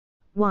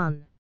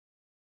1.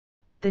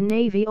 The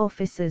Navy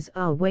officers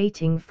are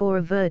waiting for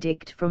a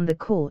verdict from the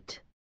court.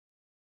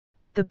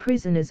 The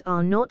prisoners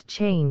are not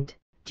chained,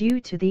 due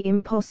to the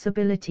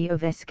impossibility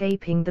of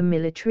escaping the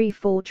military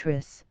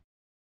fortress.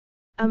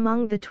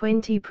 Among the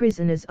 20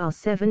 prisoners are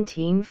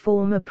 17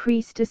 former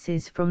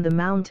priestesses from the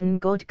mountain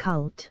god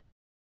cult.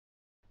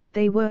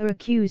 They were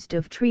accused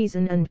of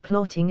treason and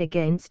plotting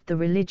against the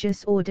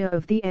religious order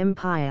of the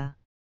empire.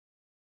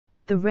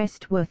 The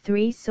rest were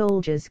 3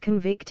 soldiers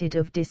convicted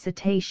of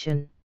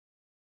dissertation.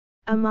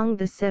 Among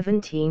the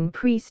 17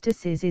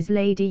 priestesses is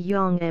Lady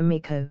Young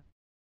Emiko.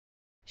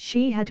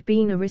 She had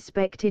been a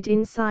respected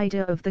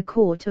insider of the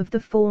court of the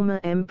former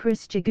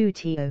Empress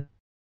Jagutio.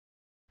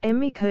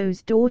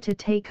 Emiko's daughter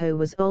Takeo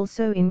was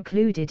also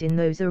included in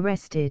those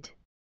arrested.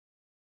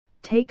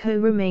 Takeo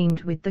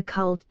remained with the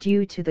cult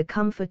due to the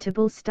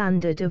comfortable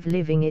standard of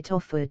living it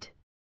offered.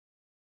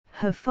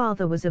 Her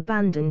father was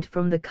abandoned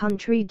from the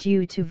country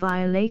due to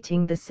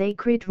violating the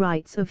sacred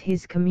rights of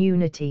his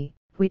community,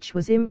 which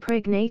was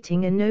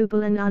impregnating a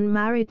noble and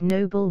unmarried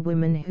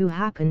noblewoman who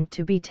happened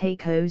to be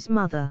Takeo's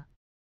mother.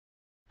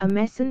 A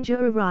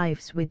messenger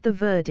arrives with the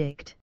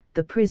verdict: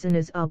 the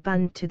prisoners are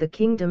banned to the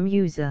kingdom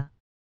Usa.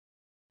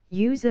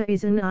 Usa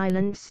is an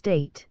island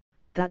state,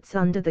 that's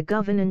under the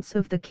governance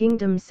of the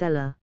kingdom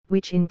Sella,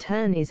 which in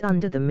turn is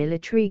under the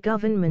military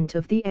government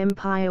of the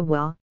Empire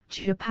Wa,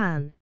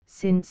 Japan,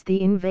 since the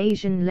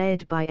invasion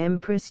led by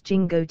Empress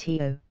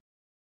Jingotio.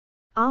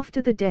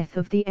 After the death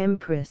of the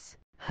Empress,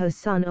 her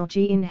son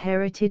Oji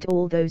inherited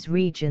all those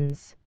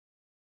regions.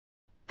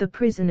 The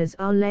prisoners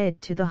are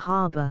led to the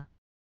harbor.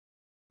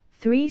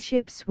 3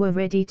 ships were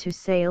ready to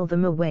sail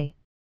them away.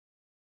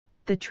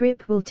 The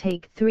trip will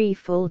take 3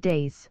 full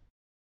days.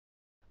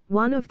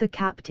 One of the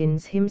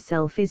captains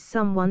himself is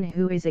someone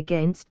who is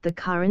against the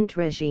current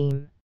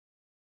regime.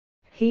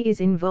 He is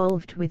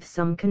involved with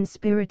some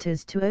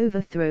conspirators to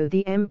overthrow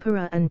the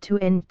emperor and to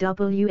end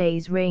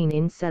Wa's reign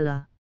in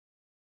Sella.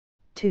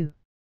 2.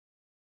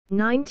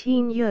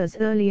 19 years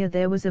earlier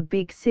there was a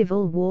big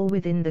civil war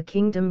within the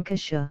kingdom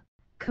Kasha,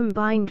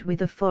 combined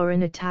with a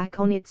foreign attack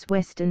on its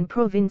western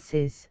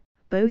provinces,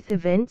 both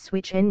events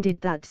which ended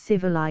that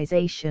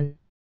civilization.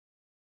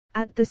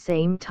 At the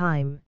same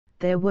time,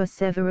 there were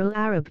several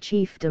Arab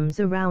chiefdoms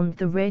around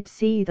the Red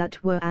Sea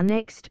that were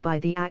annexed by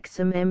the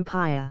Aksum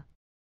Empire.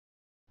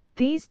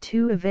 These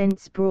 2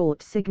 events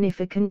brought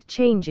significant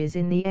changes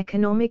in the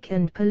economic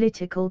and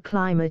political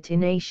climate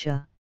in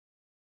Asia.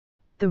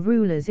 The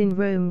rulers in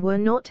Rome were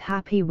not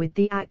happy with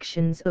the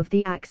actions of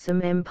the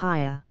Aksum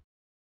Empire.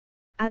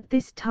 At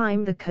this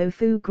time the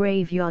Kofu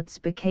graveyards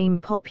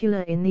became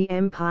popular in the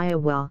Empire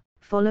Wa,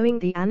 following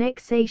the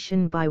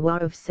annexation by Wa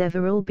of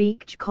several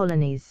beach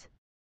colonies.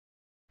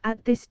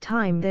 At this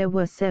time there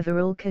were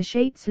several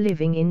Kashates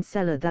living in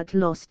Sella that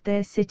lost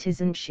their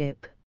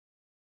citizenship.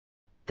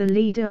 The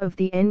leader of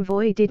the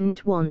envoy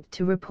didn't want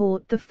to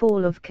report the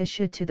fall of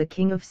Kasha to the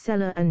king of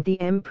Sella and the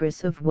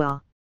empress of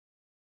Wa.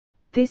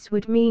 This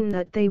would mean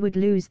that they would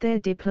lose their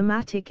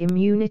diplomatic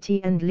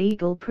immunity and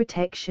legal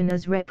protection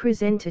as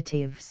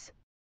representatives.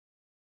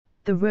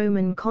 The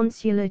Roman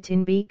consulate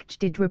in Beach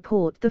did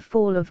report the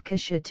fall of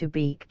Kasha to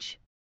Beach.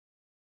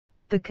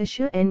 The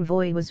Kasha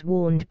envoy was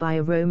warned by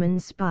a Roman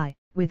spy,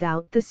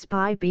 without the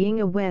spy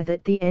being aware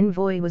that the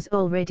envoy was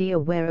already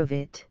aware of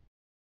it.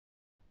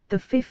 The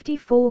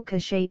 54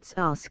 Kashates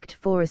asked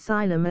for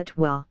asylum at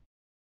Wa.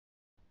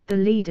 The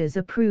leaders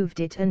approved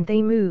it and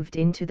they moved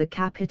into the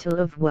capital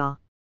of Wa.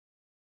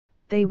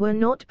 They were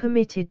not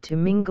permitted to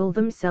mingle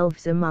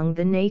themselves among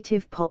the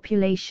native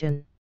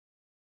population.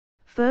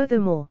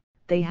 Furthermore,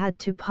 they had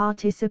to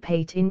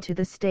participate into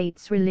the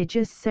state's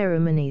religious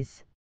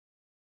ceremonies.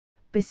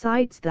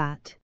 Besides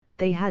that,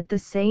 they had the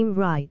same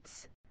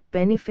rights,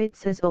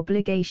 benefits as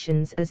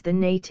obligations as the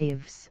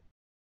natives.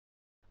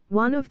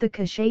 One of the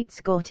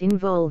Kashates got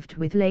involved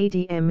with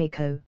Lady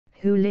Emiko,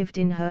 who lived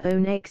in her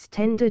own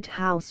extended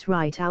house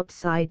right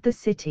outside the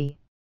city.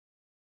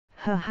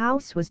 Her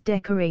house was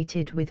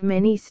decorated with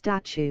many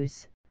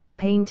statues,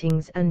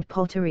 paintings and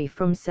pottery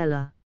from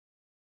Sella.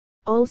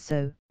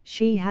 Also,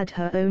 she had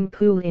her own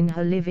pool in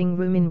her living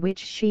room in which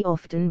she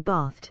often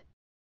bathed.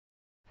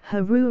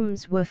 Her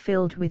rooms were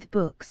filled with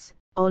books,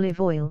 olive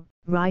oil,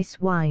 rice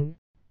wine,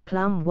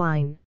 plum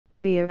wine,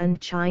 beer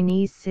and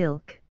Chinese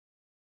silk.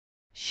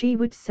 She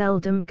would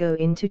seldom go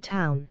into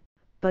town,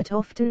 but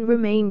often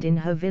remained in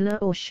her villa,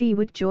 or she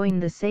would join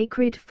the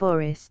sacred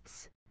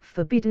forests,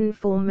 forbidden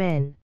for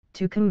men,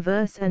 to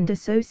converse and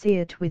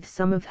associate with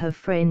some of her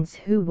friends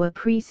who were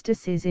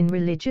priestesses in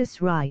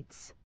religious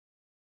rites.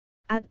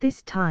 At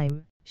this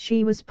time,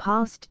 she was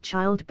past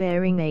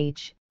childbearing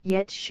age,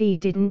 yet she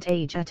didn't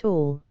age at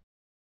all.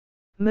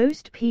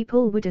 Most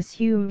people would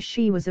assume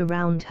she was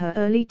around her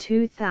early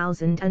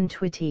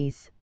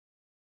 2020s.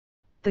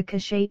 The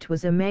Kashate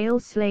was a male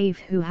slave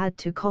who had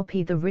to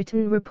copy the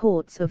written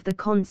reports of the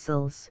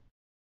consuls.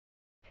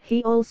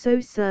 He also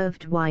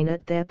served wine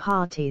at their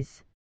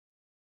parties.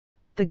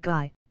 The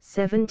guy,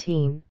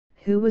 17,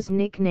 who was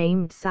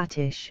nicknamed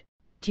Satish,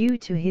 due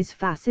to his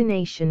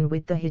fascination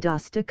with the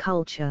Hidusta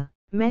culture,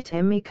 met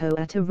Emiko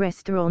at a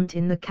restaurant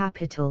in the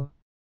capital.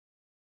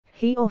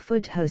 He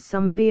offered her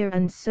some beer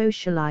and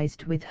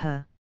socialized with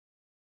her.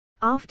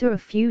 After a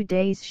few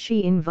days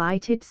she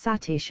invited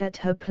Satish at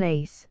her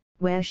place,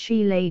 where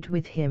she laid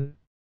with him.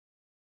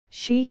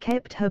 She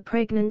kept her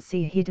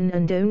pregnancy hidden,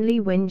 and only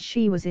when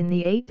she was in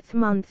the 8th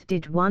month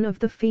did one of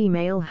the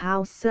female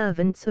house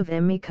servants of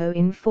Emiko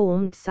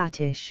informed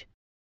Satish.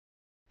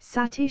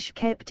 Satish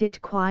kept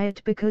it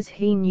quiet because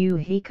he knew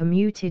he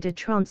committed a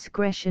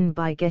transgression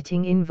by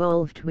getting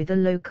involved with a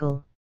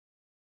local.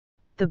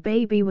 The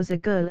baby was a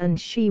girl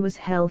and she was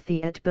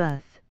healthy at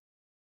birth.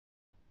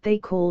 They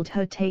called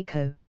her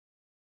Takeo.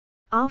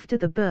 After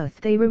the birth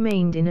they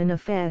remained in an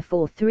affair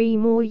for 3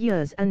 more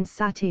years, and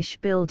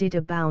Satish builded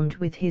a bond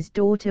with his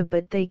daughter,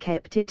 but they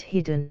kept it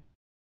hidden.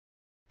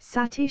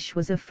 Satish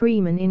was a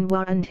freeman in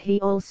Wa, and he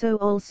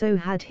also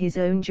had his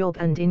own job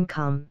and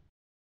income.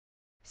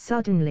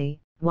 Suddenly,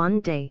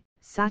 one day,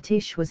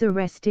 Satish was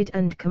arrested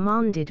and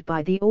commanded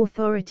by the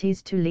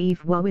authorities to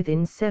leave Wa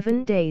within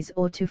 7 days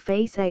or to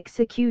face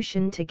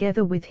execution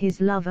together with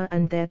his lover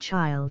and their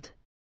child.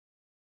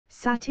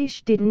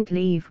 Satish didn't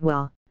leave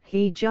Wa.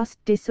 He just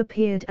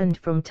disappeared and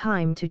from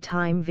time to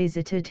time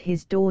visited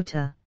his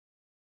daughter.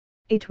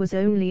 It was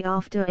only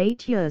after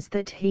 8 years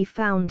that he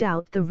found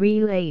out the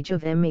real age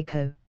of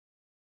Emiko.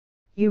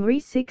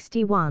 Yuri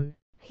 61,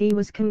 he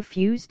was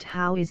confused.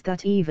 How is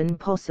that even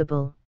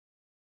possible?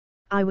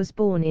 I was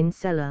born in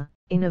Sela,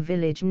 in a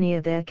village near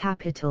their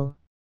capital.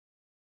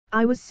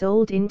 I was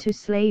sold into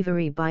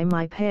slavery by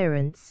my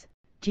parents,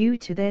 due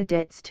to their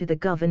debts to the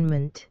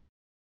government.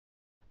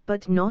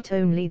 But not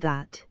only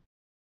that.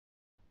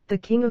 The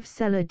king of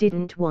Sela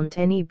didn't want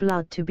any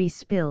blood to be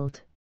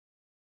spilled.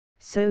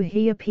 So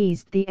he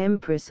appeased the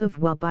Empress of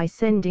Wa by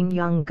sending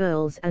young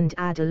girls and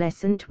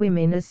adolescent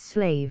women as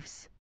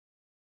slaves.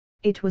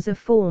 It was a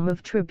form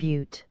of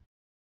tribute.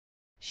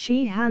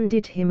 She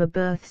handed him a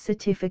birth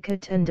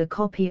certificate and a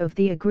copy of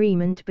the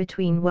agreement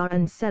between Wa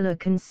and Sela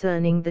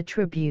concerning the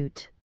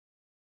tribute.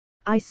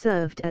 I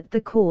served at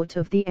the court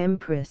of the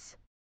Empress.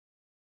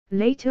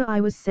 Later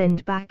I was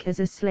sent back as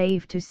a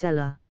slave to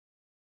Sela.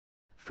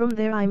 From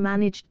there I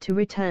managed to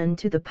return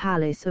to the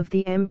palace of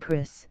the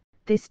Empress.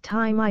 This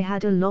time I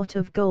had a lot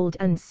of gold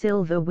and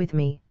silver with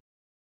me,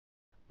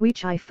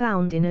 which I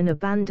found in an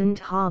abandoned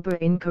harbor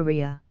in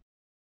Korea.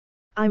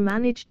 I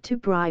managed to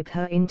bribe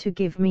her into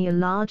give me a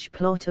large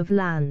plot of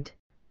land,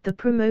 the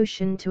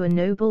promotion to a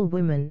noble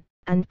woman,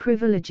 and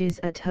privileges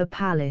at her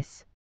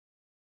palace.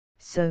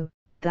 So,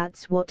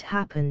 that's what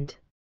happened.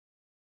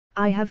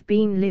 I have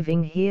been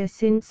living here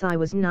since I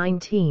was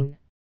 19.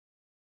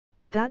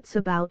 That's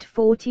about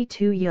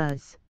 42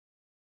 years.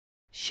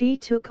 She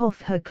took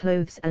off her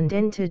clothes and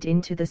entered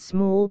into the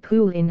small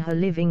pool in her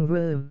living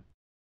room.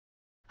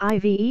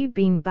 I've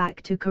been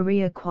back to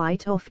Korea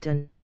quite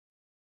often.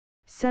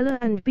 Sela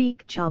and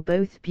Beach are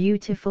both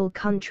beautiful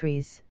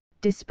countries,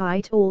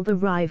 despite all the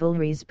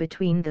rivalries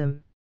between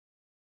them.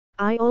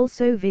 I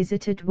also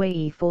visited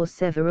Wei for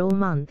several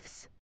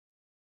months.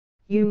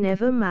 You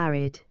never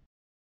married?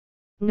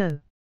 No.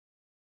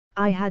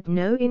 I had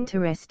no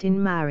interest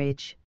in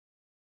marriage.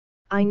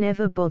 I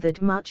never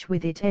bothered much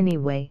with it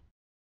anyway.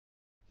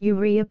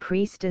 You're a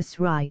priestess,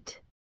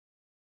 right?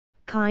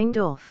 Kind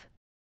of.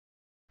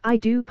 I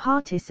do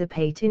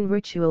participate in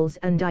rituals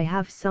and I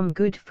have some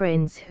good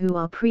friends who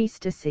are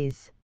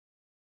priestesses.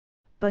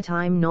 But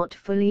I'm not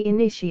fully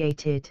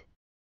initiated.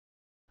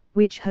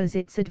 Which has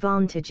its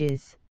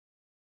advantages.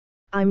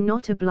 I'm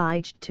not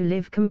obliged to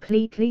live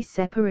completely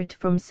separate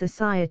from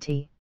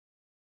society.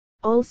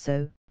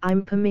 Also,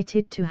 I'm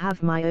permitted to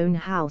have my own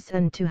house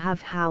and to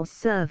have house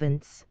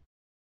servants.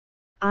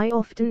 I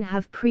often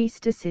have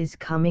priestesses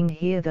coming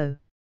here though.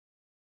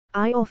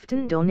 I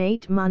often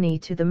donate money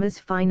to them as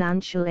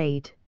financial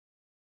aid.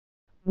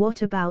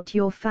 What about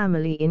your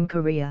family in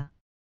Korea?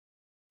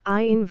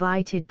 I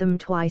invited them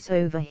twice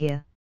over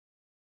here.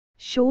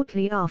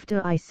 Shortly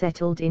after I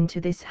settled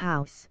into this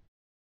house.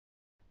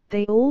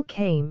 They all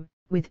came,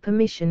 with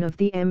permission of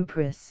the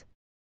Empress.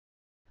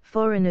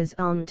 Foreigners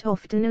aren't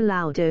often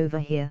allowed over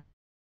here.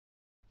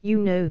 You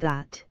know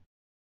that.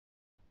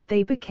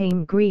 They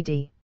became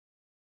greedy.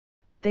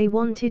 They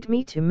wanted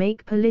me to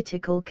make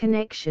political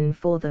connection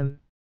for them.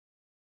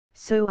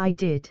 So I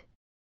did.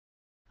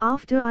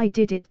 After I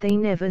did it they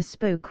never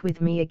spoke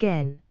with me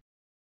again.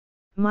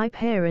 My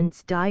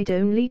parents died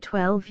only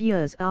 12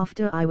 years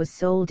after I was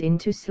sold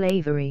into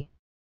slavery.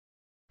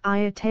 I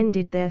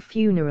attended their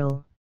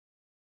funeral.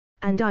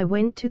 And I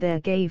went to their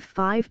grave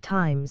 5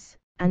 times,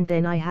 and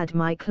then I had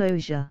my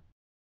closure.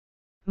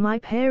 My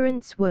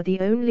parents were the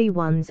only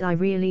ones I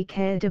really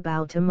cared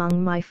about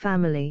among my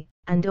family,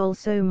 and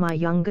also my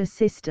younger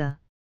sister.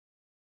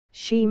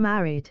 She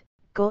married,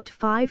 got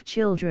 5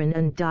 children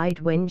and died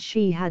when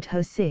she had her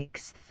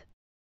 6th.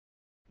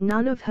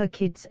 None of her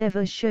kids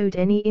ever showed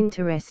any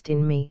interest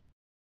in me.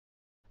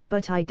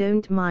 But I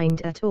don't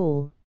mind at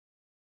all.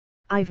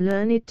 I've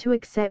learned to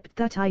accept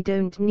that I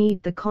don't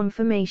need the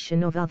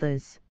confirmation of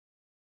others.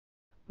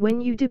 When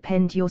you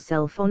depend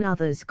yourself on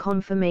others'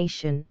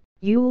 confirmation,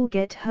 you'll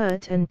get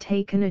hurt and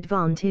taken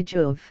advantage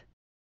of.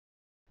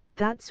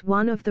 That's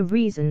one of the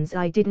reasons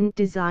I didn't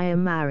desire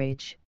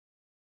marriage.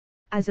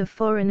 As a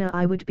foreigner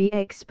I would be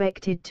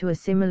expected to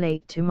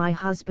assimilate to my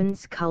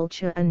husband's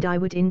culture and I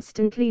would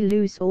instantly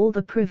lose all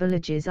the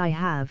privileges I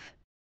have.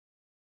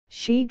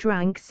 She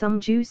drank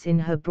some juice in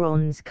her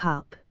bronze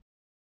cup.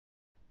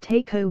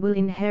 Takeo will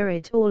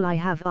inherit all I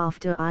have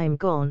after I'm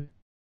gone.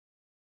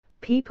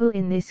 People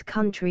in this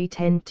country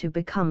tend to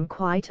become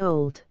quite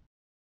old.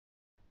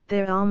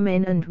 There are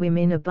men and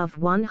women above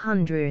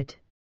 100.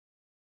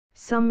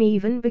 Some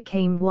even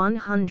became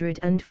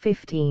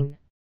 115.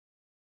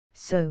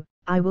 So,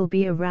 I will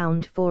be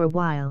around for a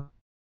while.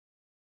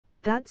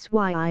 That's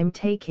why I'm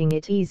taking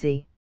it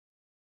easy.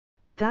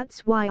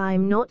 That's why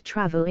I'm not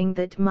traveling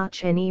that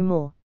much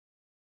anymore.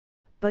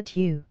 But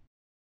you,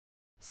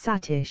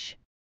 Satish,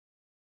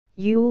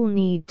 you'll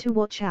need to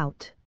watch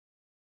out.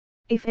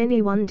 If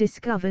anyone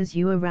discovers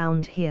you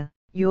around here,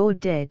 you're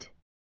dead.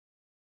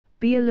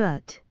 Be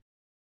alert.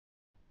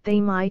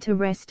 They might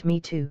arrest me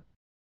too.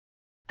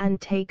 And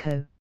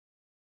Takeo.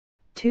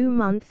 2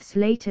 months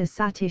later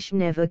Satish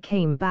never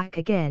came back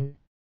again.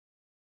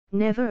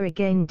 Never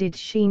again did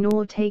she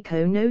nor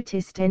Takeo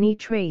noticed any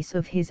trace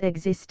of his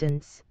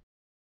existence.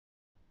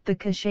 The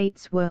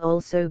Kashates were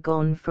also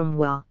gone from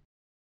Wa.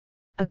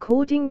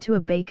 According to a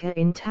baker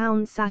in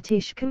town,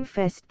 Satish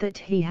confessed that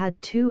he had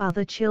 2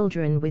 other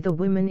children with a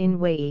woman in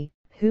Wei,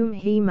 whom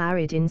he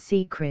married in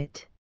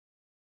secret.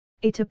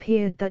 It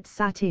appeared that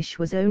Satish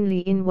was only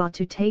in Wa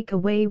to take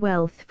away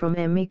wealth from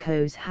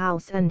Emiko's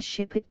house and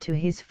ship it to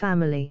his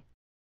family.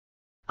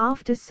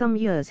 After some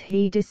years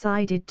he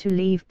decided to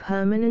leave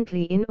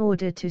permanently in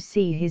order to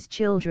see his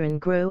children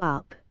grow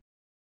up.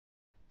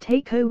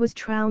 Takeo was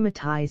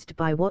traumatized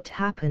by what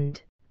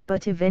happened,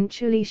 but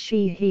eventually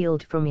she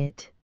healed from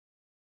it.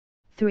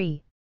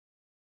 3.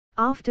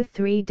 After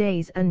 3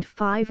 days and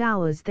 5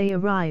 hours they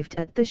arrived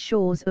at the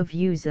shores of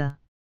Usa.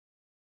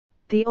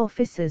 The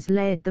officers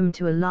led them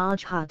to a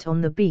large hut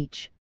on the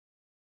beach.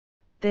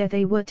 There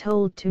they were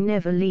told to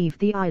never leave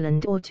the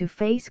island or to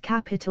face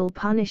capital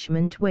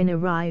punishment when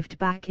arrived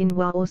back in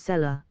Wa or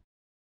Sela.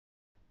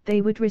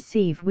 They would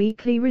receive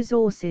weekly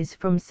resources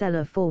from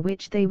Sela for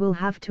which they will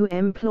have to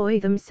employ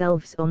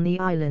themselves on the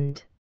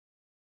island.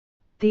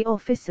 The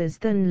officers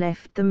then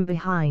left them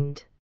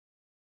behind.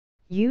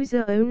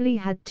 Usa only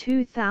had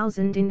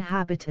 2,000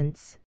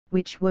 inhabitants,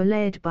 which were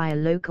led by a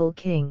local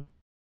king.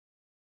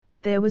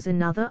 There was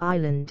another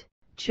island,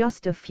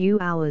 just a few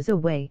hours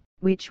away,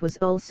 which was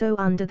also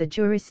under the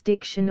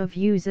jurisdiction of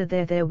Usa.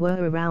 There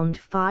were around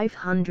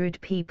 500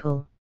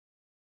 people.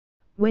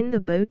 When the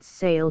boats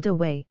sailed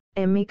away,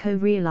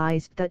 Emiko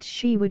realized that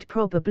she would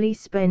probably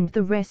spend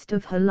the rest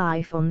of her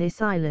life on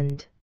this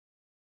island.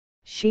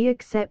 She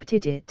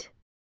accepted it.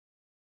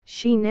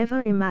 She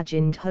never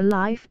imagined her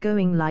life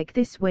going like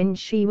this when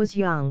she was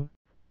young,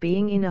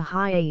 being in a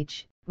high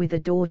age, with a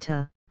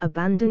daughter,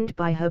 abandoned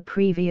by her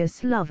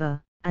previous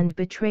lover, and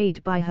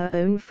betrayed by her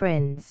own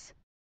friends.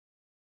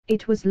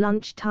 It was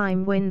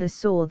lunchtime when they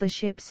saw the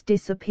ships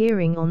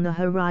disappearing on the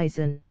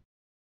horizon.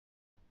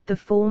 The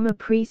former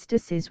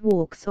priestesses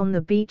walks on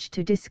the beach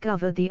to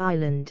discover the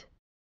island.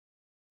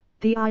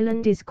 The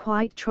island is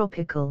quite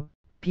tropical,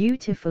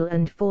 beautiful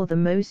and for the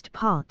most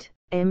part,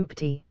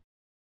 empty.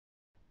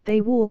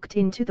 They walked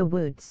into the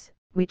woods,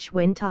 which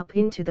went up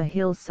into the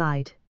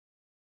hillside.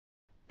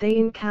 They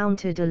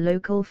encountered a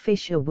local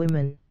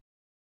fisherwoman.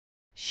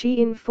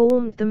 She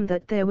informed them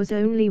that there was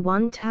only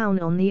one town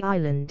on the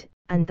island,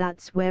 and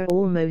that's where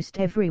almost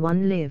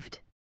everyone lived.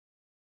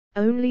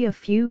 Only a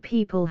few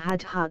people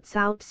had huts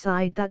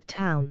outside that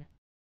town.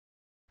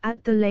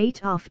 At the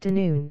late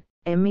afternoon,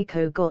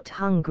 Emiko got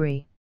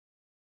hungry.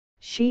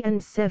 She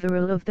and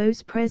several of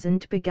those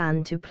present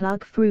began to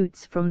pluck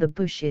fruits from the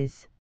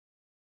bushes.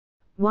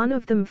 One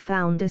of them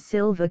found a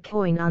silver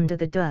coin under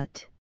the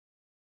dirt.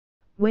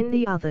 When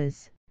the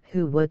others,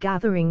 who were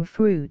gathering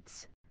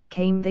fruits,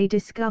 came, they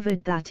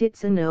discovered that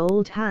it's an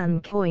old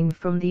Han coin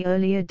from the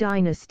earlier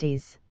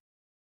dynasties.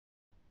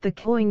 The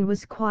coin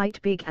was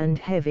quite big and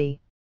heavy.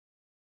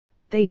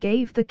 They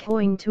gave the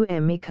coin to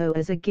Emiko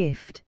as a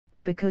gift,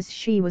 because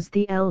she was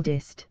the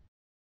eldest.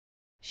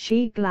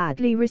 She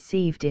gladly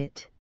received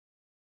it.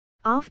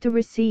 After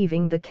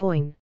receiving the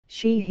coin,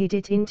 she hid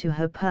it into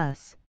her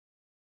purse.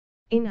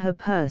 In her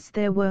purse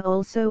there were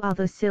also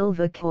other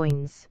silver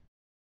coins.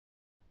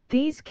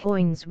 These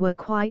coins were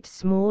quite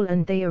small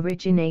and they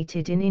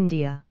originated in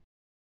India.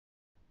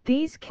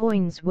 These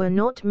coins were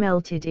not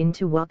melted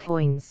into Wa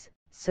coins,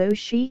 so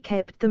she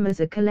kept them as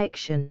a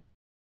collection.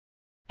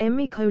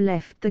 Emiko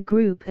left the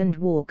group and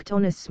walked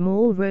on a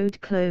small road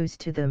close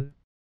to them.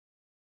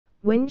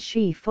 When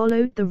she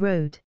followed the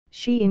road,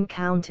 she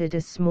encountered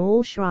a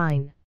small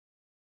shrine.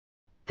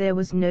 There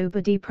was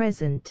nobody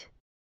present.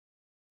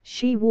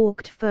 She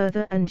walked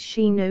further and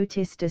she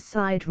noticed a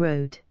side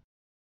road.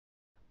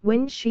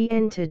 When she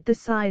entered the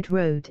side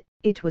road,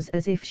 it was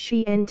as if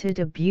she entered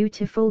a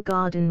beautiful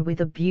garden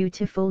with a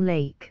beautiful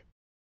lake.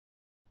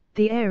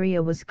 The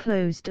area was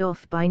closed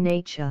off by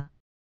nature.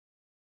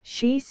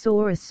 She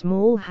saw a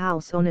small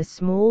house on a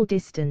small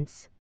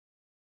distance.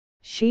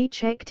 She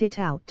checked it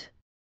out.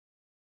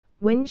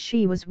 When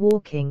she was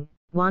walking,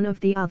 one of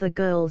the other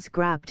girls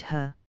grabbed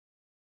her.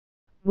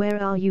 "Where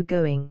are you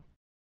going?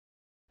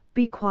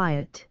 Be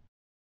quiet.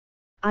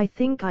 I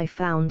think I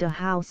found a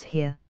house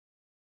here."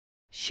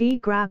 She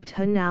grabbed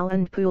her now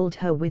and pulled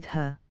her with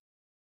her.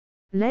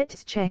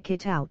 "Let's check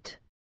it out."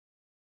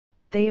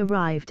 They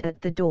arrived at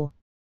the door.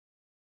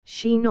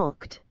 She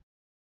knocked.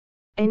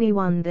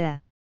 "Anyone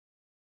there?"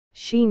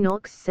 She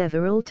knocks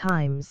several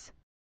times.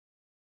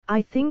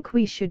 "I think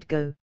we should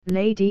go,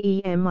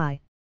 Lady Emi."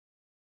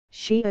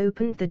 She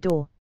opened the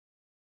door.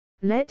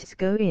 "Let's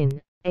go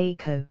in,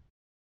 Aiko."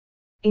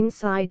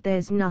 Inside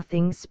there's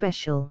nothing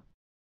special.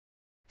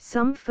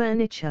 Some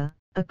furniture,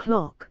 a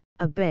clock,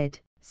 a bed,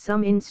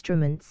 some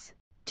instruments,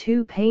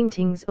 2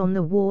 paintings on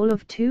the wall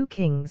of 2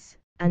 kings,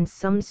 and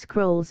some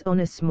scrolls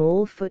on a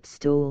small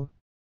footstool.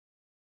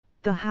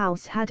 The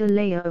house had a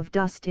layer of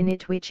dust in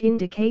it which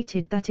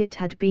indicated that it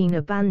had been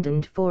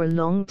abandoned for a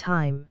long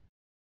time.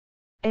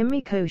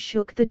 Emiko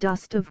shook the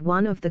dust of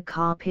one of the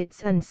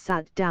carpets and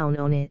sat down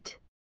on it.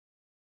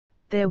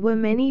 There were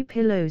many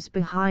pillows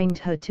behind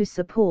her to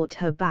support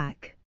her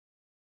back.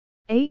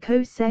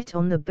 Aiko sat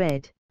on the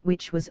bed,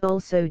 which was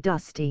also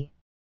dusty.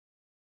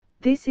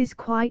 "This is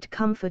quite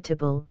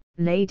comfortable,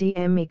 Lady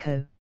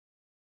Emiko."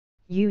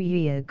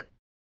 "Yuyug."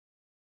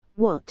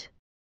 "What?"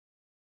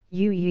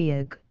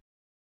 "Yuyug.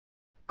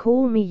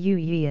 Call me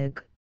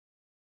Yuyug.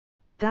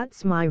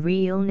 That's my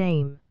real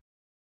name.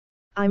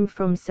 I'm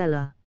from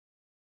Sela.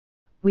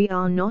 We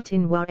are not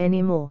in war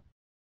anymore.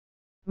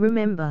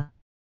 Remember?"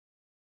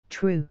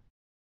 "True.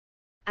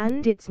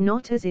 And it's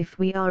not as if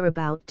we are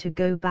about to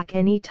go back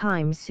any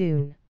time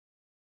soon.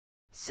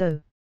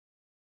 So,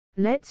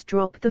 let's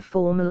drop the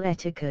formal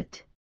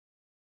etiquette.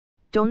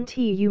 Don't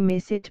you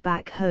miss it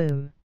back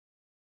home?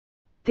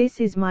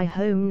 This is my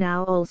home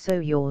now, also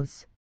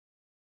yours.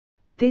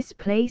 This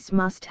place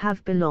must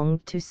have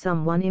belonged to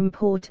someone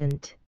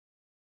important.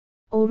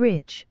 Or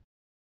rich.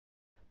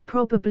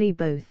 Probably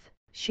both."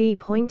 She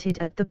pointed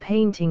at the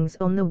paintings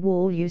on the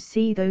wall. "You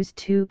see those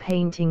 2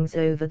 paintings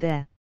over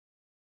there?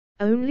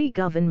 Only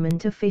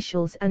government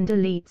officials and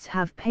elites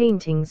have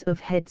paintings of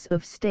heads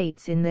of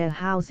states in their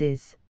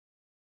houses.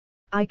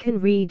 I can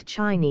read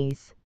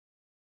Chinese.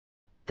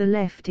 The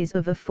left is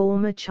of a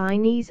former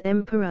Chinese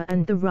emperor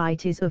and the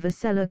right is of a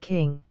Sela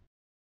king.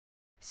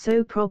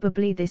 So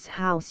probably this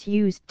house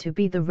used to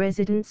be the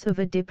residence of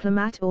a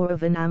diplomat or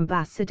of an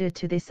ambassador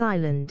to this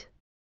island.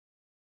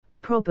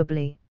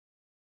 Probably.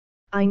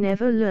 I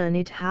never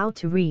learned how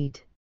to read.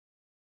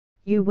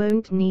 You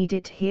won't need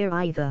it here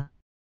either.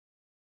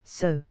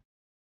 So,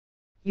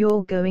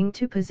 you're going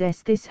to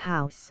possess this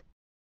house.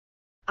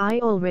 I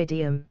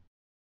already am."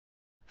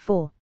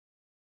 4.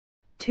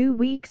 2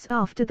 weeks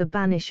after the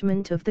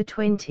banishment of the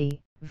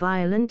 20,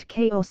 violent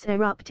chaos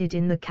erupted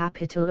in the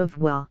capital of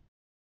Wa.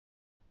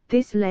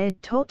 This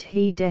led to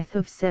the death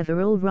of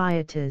several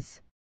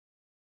rioters.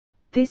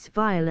 This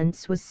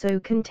violence was so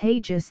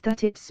contagious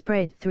that it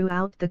spread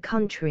throughout the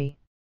country.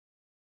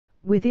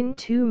 Within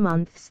 2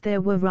 months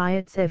there were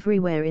riots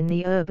everywhere in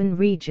the urban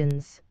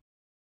regions.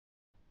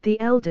 The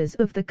elders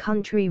of the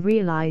country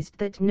realized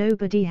that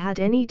nobody had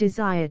any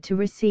desire to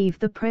receive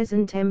the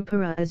present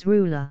emperor as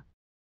ruler.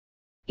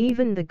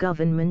 Even the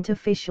government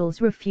officials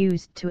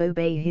refused to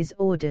obey his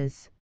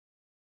orders.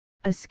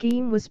 A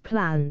scheme was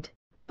planned,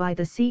 by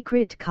the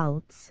secret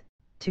cults,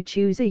 to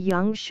choose a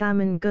young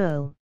shaman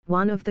girl,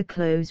 one of the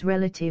close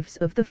relatives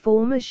of the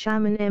former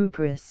shaman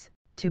empress,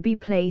 to be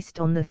placed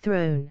on the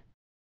throne.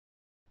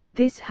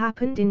 This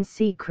happened in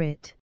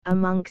secret,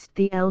 amongst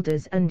the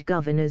elders and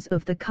governors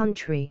of the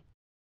country.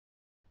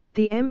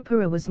 The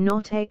emperor was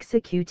not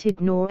executed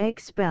nor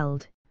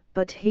expelled,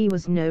 but he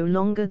was no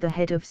longer the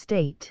head of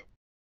state.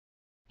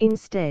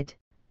 Instead,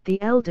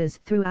 the elders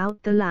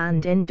throughout the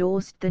land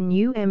endorsed the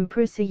new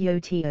empress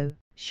Iyotio.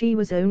 She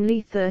was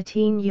only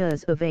 13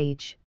 years of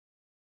age.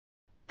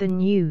 The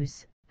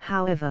news,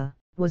 however,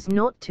 was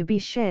not to be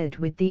shared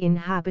with the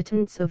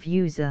inhabitants of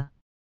Usa.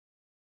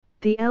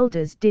 The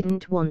elders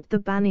didn't want the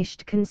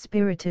banished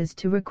conspirators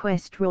to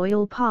request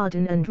royal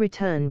pardon and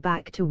return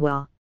back to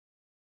Wa.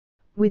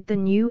 With the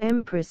new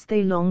empress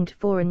they longed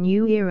for a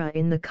new era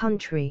in the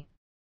country.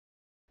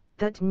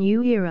 That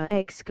new era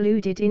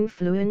excluded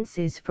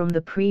influences from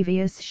the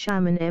previous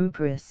shaman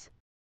empress.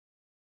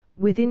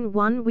 Within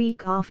 1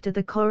 week after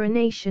the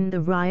coronation the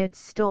riots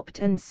stopped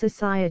and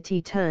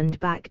society turned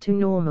back to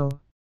normal.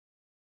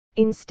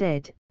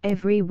 Instead,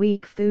 every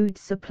week food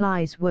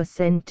supplies were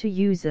sent to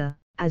Usa,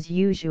 as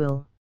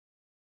usual.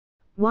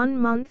 1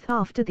 month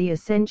after the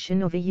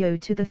ascension of Iyo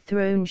to the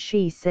throne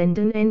she sent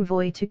an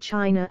envoy to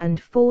China and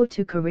 4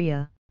 to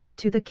Korea,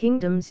 to the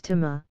kingdoms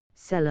Tama,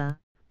 Sela,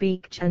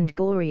 Beech and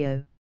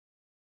Goryeo.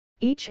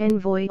 Each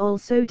envoy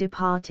also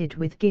departed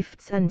with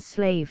gifts and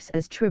slaves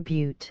as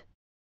tribute.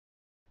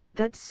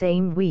 That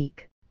same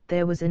week,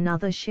 there was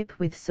another ship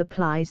with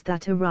supplies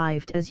that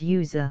arrived as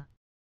Usa.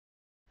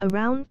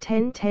 Around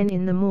 10:10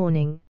 in the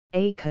morning,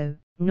 Aiko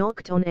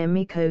knocked on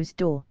Emiko's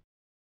door.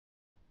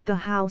 The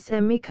house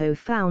Emiko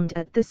found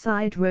at the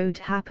side road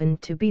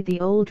happened to be the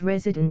old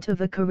residence of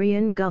a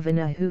Korean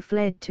governor who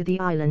fled to the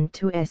island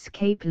to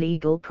escape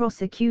legal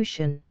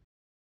prosecution.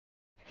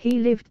 He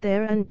lived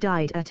there and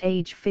died at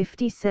age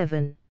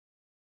 57.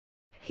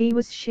 He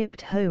was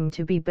shipped home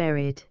to be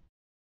buried.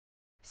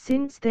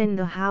 Since then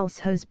the house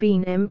has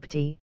been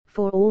empty,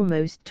 for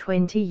almost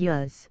 20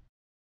 years.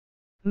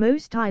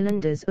 Most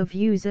islanders of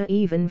Usan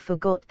even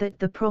forgot that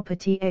the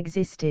property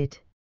existed.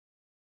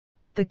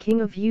 The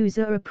king of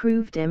Usan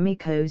approved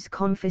Emiko's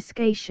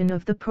confiscation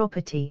of the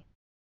property.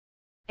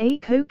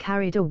 Eiko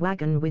carried a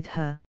wagon with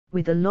her,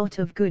 with a lot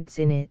of goods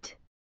in it.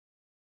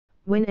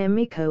 When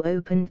Emiko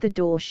opened the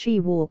door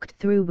she walked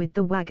through with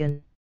the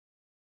wagon.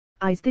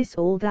 Is this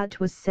all that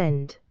was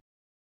sent?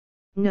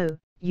 No,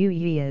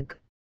 Yu.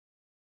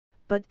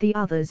 But the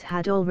others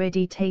had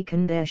already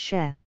taken their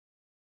share.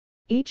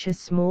 Each a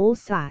small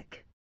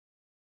sack.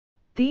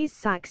 These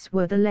sacks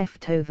were the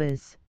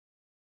leftovers.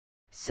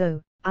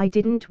 So, I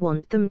didn't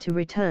want them to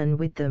return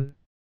with them.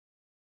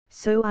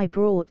 So I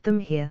brought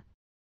them here.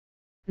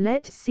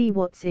 Let's see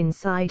what's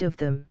inside of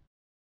them.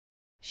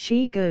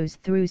 She goes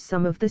through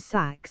some of the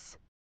sacks.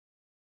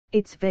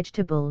 It's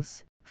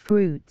vegetables,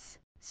 fruits,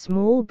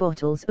 small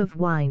bottles of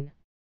wine.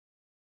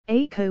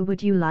 Eiko,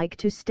 would you like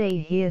to stay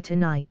here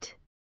tonight?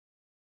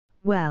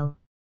 Well,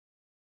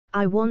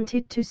 I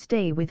wanted to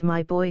stay with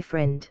my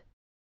boyfriend.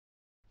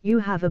 You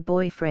have a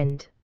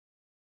boyfriend?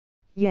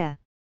 Yeah.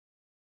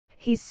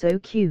 He's so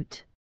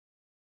cute.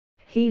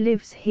 He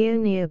lives here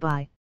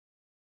nearby.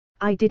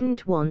 I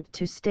didn't want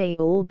to stay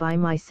all by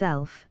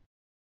myself.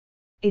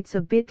 It's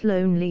a bit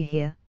lonely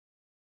here.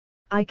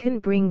 I can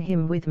bring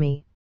him with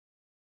me.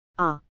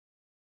 Ah.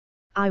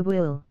 I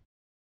will.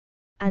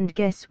 And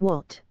guess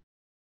what?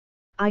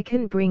 I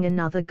can bring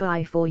another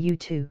guy for you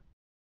too.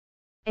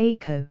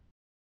 Eiko.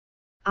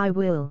 I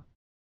will.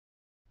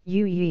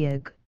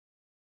 Yu.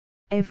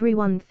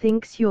 Everyone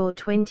thinks you're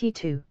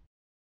 22.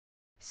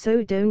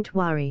 So don't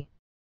worry.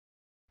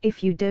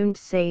 If you don't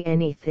say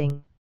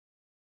anything,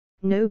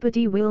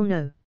 nobody will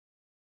know.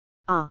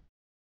 Ah.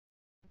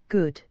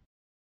 Good.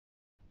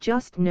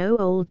 Just no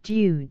old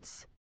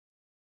dudes.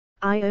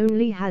 I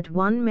only had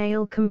one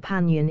male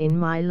companion in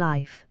my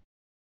life.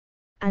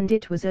 And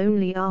it was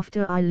only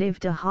after I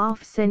lived a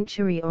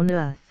half-century on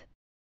Earth.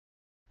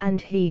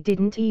 And he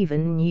didn't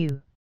even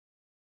knew.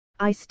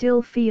 I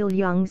still feel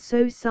young,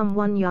 so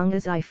someone young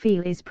as I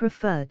feel is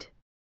preferred.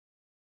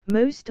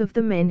 Most of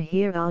the men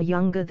here are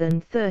younger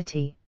than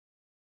 30.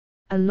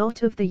 A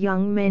lot of the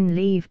young men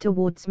leave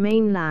towards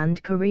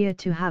mainland Korea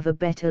to have a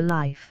better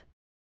life.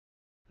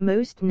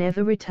 Most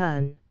never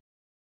return.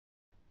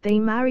 They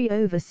marry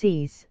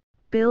overseas,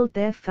 build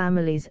their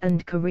families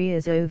and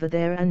careers over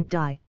there and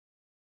die.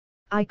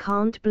 I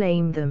can't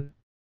blame them.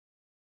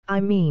 I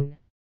mean,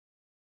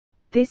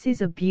 this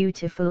is a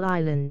beautiful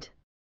island.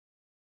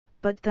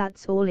 But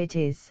that's all it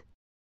is.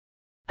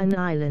 An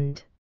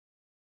island.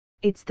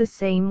 It's the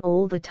same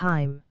all the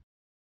time.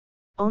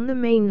 On the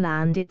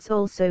mainland it's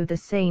also the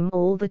same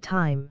all the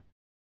time.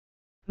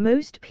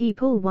 Most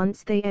people,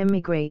 once they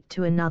emigrate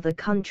to another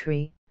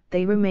country,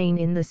 they remain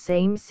in the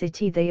same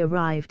city they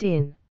arrived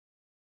in.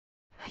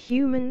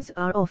 Humans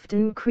are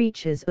often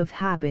creatures of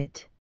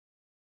habit.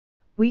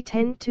 We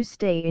tend to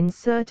stay in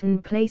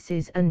certain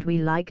places and we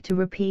like to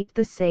repeat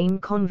the same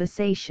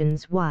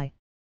conversations. Why?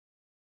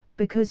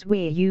 Because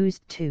we're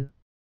used to.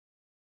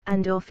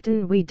 And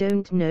often we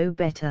don't know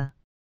better.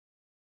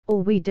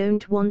 Or we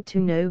don't want to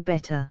know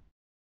better.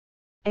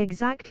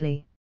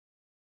 Exactly.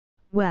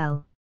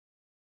 Well,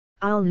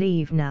 I'll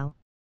leave now.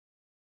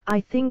 I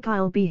think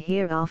I'll be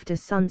here after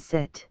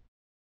sunset.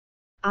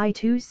 I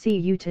too see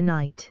you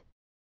tonight.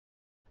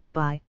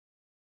 Bye.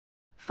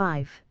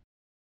 5.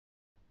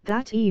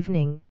 That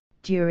evening,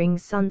 during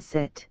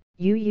sunset,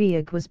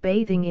 Yu was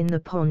bathing in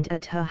the pond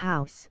at her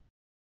house.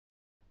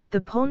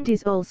 The pond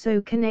is also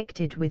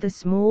connected with a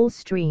small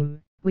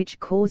stream,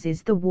 which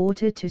causes the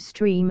water to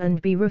stream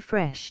and be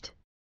refreshed.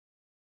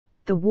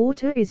 The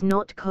water is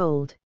not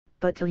cold,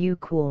 but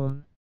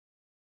lukewarm.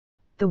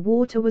 The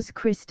water was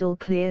crystal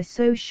clear,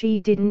 so she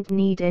didn't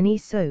need any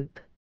soap.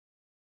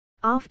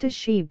 After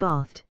she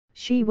bathed,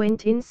 she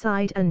went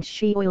inside and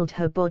she oiled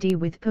her body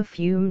with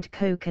perfumed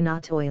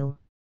coconut oil.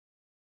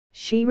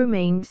 She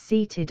remained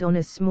seated on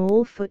a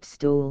small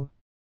footstool.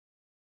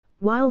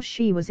 While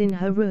she was in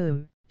her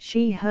room,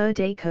 she heard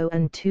Eiko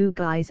and 2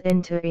 guys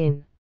enter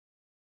in.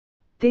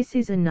 This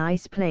is a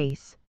nice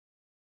place.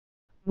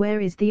 Where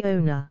is the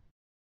owner?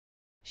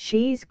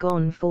 She's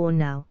gone for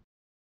now.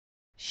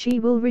 She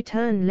will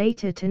return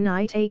later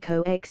tonight,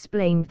 Eiko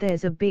explained.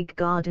 There's a big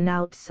garden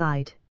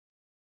outside.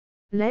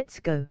 Let's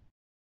go.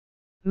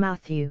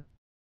 Matthew.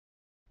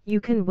 You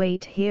can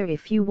wait here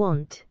if you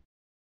want.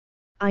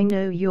 I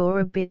know you're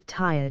a bit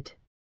tired.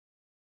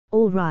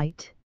 All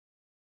right.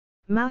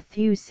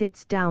 Matthew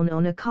sits down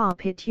on a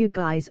carpet. You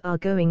guys are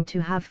going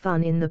to have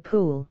fun in the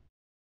pool.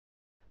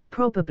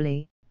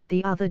 Probably,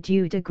 the other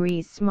dude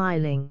agrees,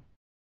 smiling.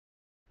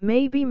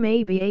 Maybe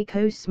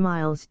Eiko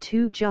smiles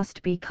too.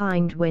 Just be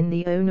kind when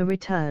the owner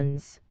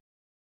returns.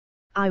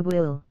 I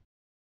will.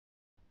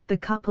 The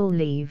couple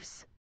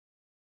leaves.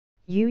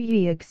 Yu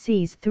Yeag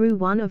sees through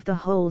one of the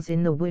holes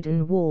in the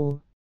wooden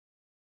wall.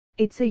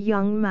 It's a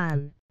young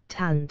man,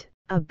 tanned,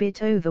 a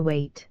bit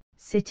overweight,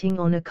 sitting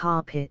on a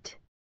carpet.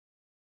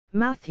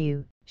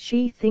 Matthew,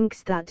 she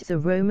thinks that's a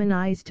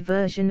Romanized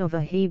version of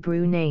a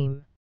Hebrew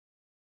name.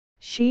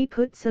 She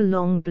puts a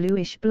long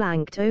bluish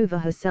blanket over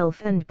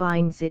herself and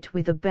binds it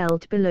with a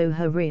belt below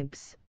her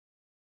ribs.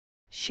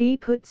 She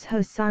puts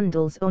her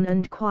sandals on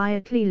and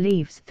quietly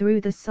leaves through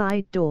the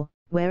side door,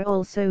 where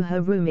also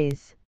her room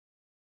is.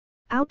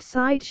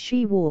 Outside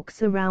she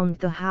walks around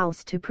the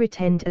house to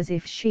pretend as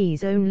if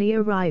she's only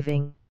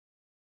arriving.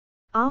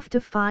 After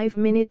 5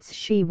 minutes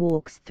she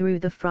walks through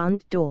the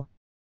front door.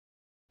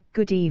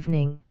 Good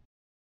evening.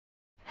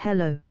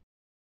 Hello.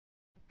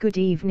 Good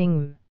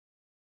evening.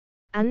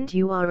 And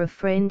you are a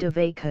friend of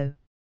Aiko.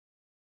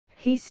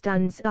 He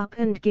stands up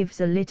and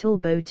gives a little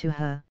bow to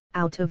her,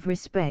 out of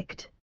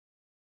respect.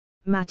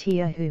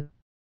 Mattiahu.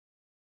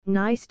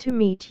 Nice to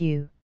meet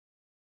you.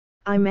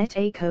 I met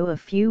Aiko a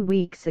few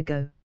weeks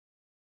ago.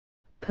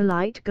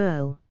 Polite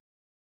girl.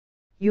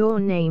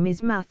 Your name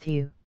is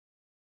Matthew.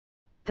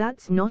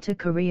 That's not a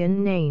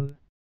Korean name.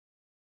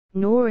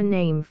 Nor a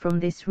name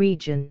from this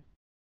region.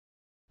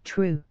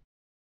 True.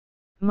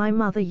 My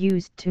mother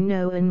used to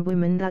know an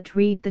woman that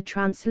read the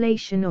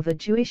translation of a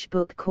Jewish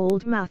book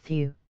called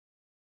Matthew.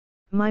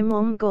 My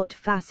mom got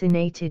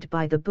fascinated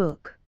by the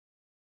book.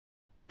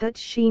 That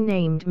she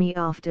named me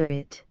after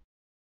it.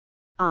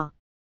 Ah.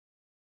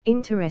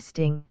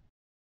 Interesting.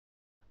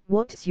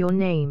 What's your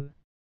name?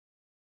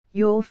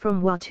 You're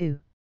from Watu.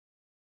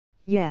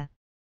 Yeah.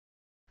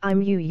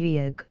 I'm Yu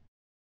Yeag.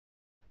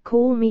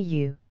 Call me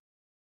Yu.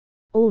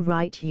 All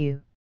right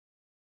Yu.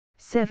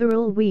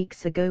 Several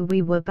weeks ago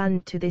we were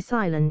banned to this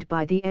island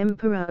by the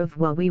Emperor of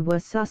Wa. We were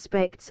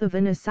suspects of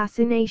an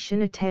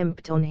assassination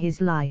attempt on his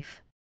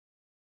life.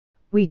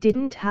 We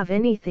didn't have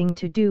anything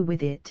to do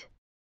with it.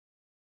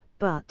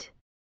 But,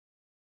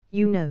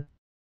 you know,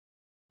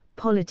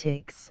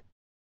 politics.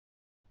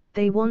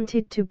 They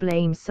wanted to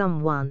blame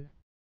someone.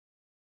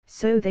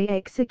 So they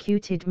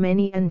executed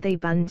many and they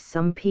banned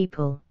some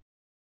people.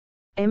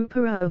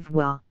 Emperor of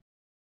Wa.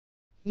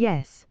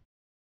 Yes.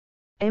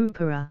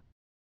 Emperor.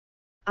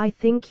 I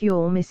think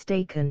you're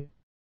mistaken.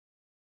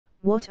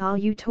 What are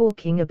you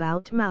talking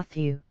about,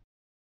 Matthew?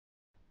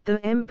 The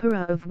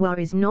Emperor of Wa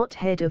is not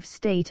head of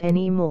state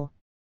anymore.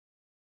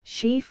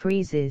 She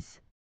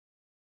freezes.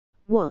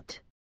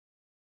 What?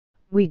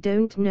 We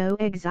don't know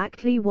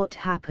exactly what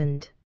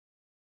happened.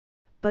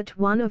 But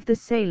one of the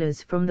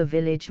sailors from the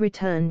village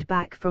returned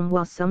back from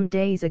Wa some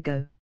days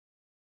ago.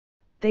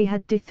 They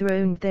had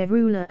dethroned their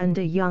ruler and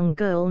a young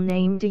girl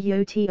named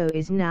Yotio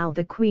is now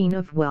the Queen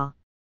of Wa.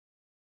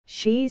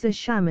 She's a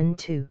shaman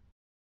too.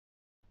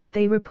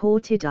 They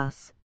reported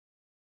us.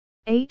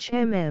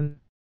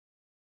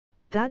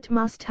 That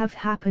must have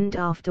happened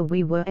after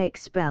we were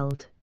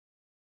expelled.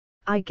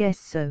 I guess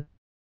so.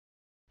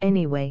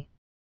 Anyway.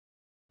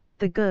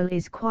 The girl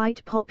is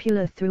quite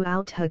popular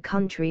throughout her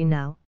country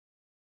now.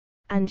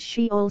 And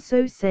she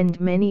also sent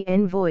many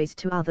envoys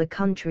to other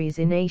countries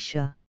in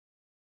Asia.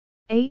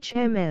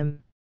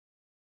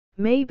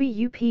 Maybe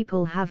you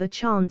people have a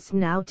chance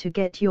now to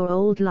get your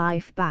old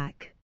life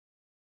back.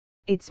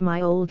 It's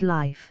my old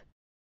life.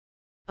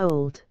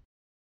 Old.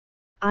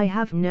 I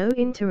have no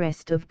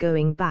interest of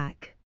going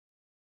back.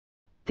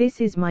 This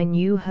is my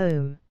new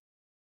home.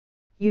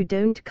 You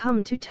don't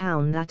come to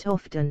town that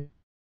often.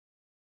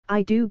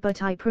 I do,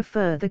 but I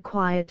prefer the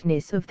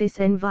quietness of this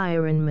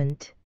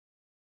environment.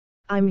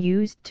 I'm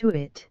used to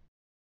it.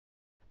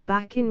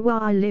 Back in Wa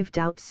I lived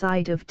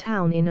outside of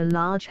town in a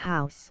large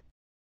house.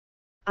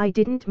 I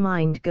didn't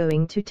mind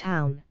going to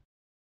town.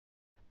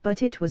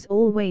 But it was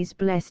always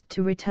blessed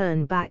to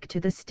return back to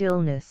the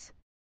stillness.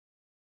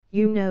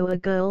 You know a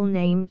girl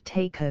named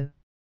Takeo.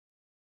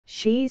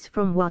 She's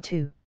from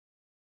Watu.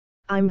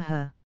 I'm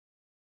her.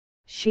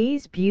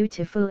 She's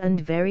beautiful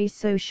and very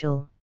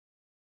social.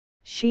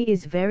 She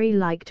is very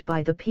liked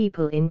by the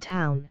people in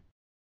town.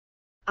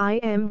 I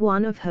am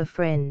one of her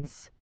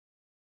friends.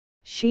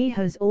 She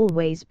has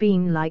always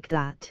been like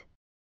that.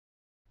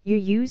 You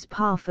use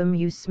parfum,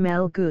 you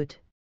smell good.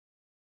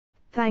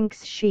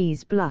 Thanks.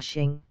 She's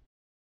blushing.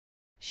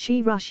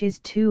 She rushes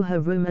to her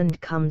room and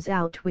comes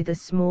out with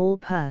a small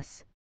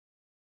purse.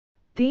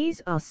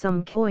 These are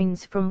some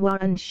coins from Wa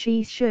and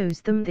she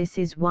shows them. This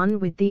is one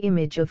with the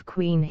image of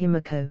Queen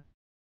Himiko.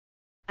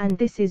 And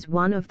this is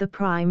one of the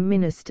Prime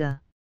Minister.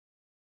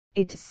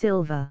 It's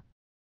silver.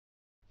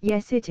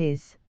 Yes it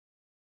is.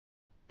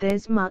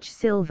 There's much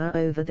silver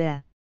over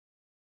there.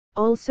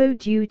 Also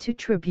due to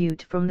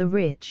tribute from the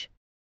rich.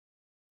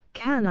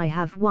 Can I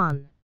have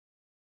one?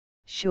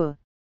 Sure.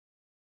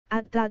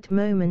 At that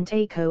moment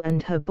Aiko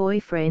and her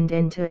boyfriend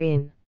enter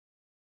in.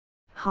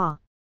 Ha!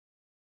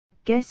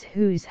 Guess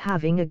who's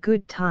having a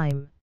good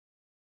time?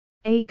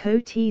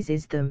 Aiko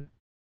teases them.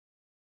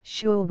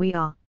 Sure we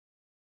are.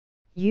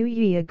 Yu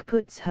Yeag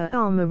puts her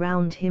arm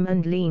around him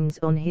and leans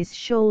on his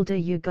shoulder.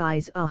 You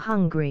guys are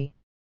hungry.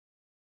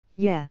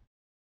 Yeah.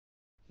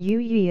 Yu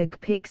Yeog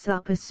picks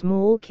up a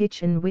small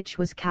kitchen which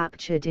was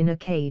captured in a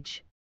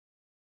cage.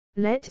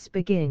 Let's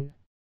begin.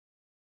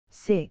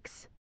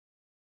 6.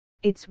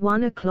 It's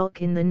 1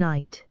 o'clock in the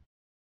night.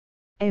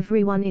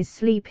 Everyone is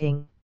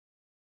sleeping.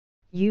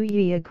 Yu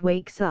Yeog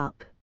wakes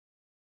up.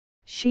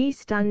 She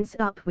stands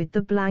up with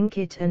the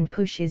blanket and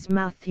pushes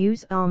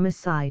Matthew's arm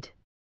aside.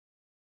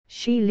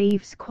 She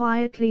leaves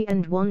quietly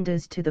and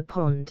wanders to the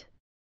pond.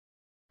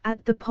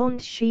 At the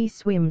pond she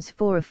swims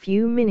for a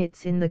few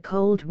minutes in the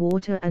cold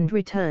water and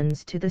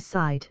returns to the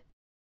side.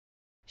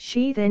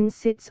 She then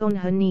sits on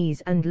her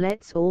knees and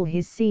lets all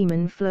his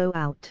semen flow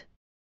out.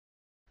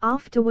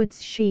 Afterwards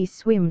she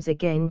swims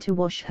again to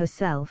wash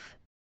herself.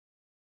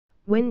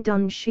 When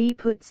done she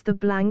puts the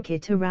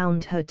blanket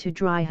around her to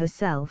dry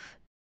herself.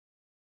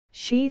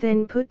 She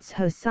then puts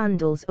her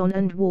sandals on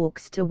and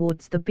walks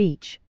towards the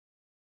beach.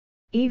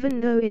 Even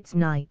though it's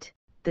night,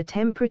 the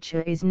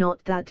temperature is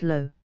not that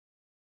low.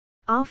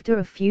 After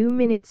a few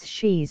minutes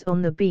she's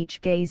on the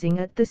beach gazing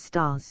at the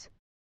stars.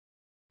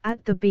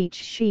 At the beach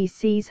she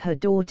sees her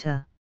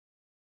daughter.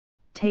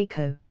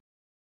 Takeo.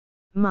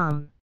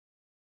 Mum.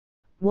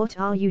 What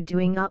are you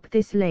doing up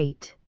this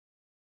late?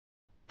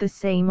 The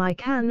same I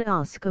can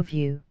ask of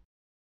you.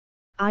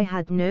 I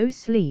had no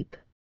sleep.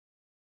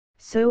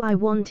 So I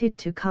wanted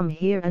to come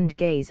here and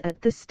gaze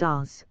at the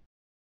stars.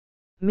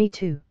 Me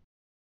too.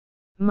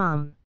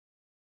 Mum.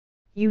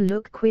 You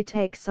look quite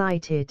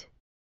excited.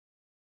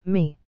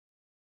 Me.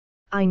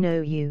 I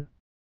know you.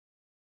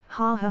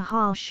 Ha ha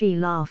ha, she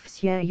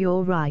laughs. Yeah,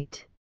 you're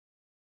right.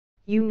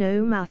 You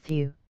know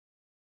Matthew?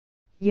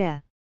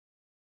 Yeah.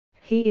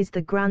 He is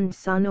the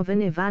grandson of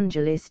an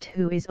evangelist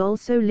who is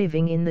also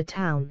living in the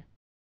town.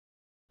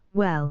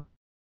 Well.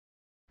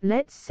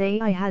 Let's say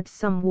I had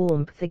some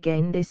warmth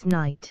again this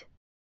night.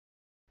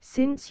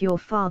 Since your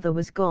father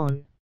was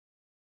gone.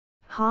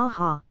 Ha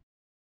ha.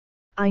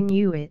 I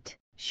knew it,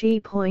 she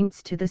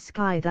points to the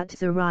sky.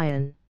 That's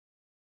Orion.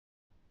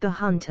 The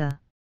hunter.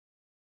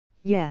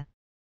 Yeah.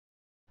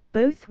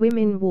 Both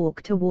women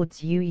walk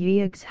towards Yu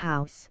Yeog's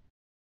house.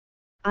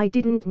 I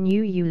didn't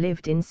knew you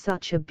lived in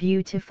such a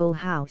beautiful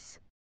house.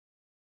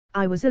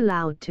 I was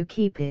allowed to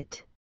keep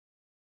it.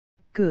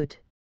 Good.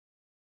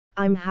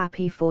 I'm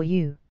happy for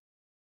you.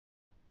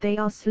 They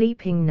are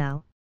sleeping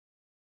now.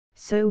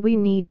 So we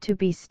need to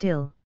be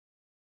still.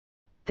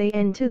 They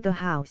enter the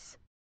house.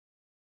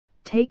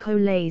 Takeo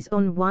lays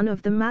on one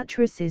of the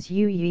mattresses.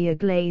 Yu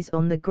Yeog lays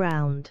on the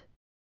ground.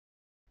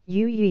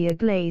 Yu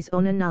Yeog lays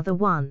on another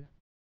one.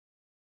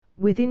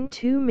 Within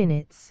 2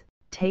 minutes,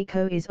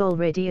 Takeo is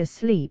already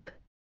asleep.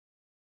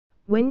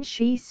 When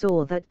she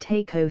saw that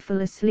Takeo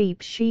fell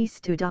asleep she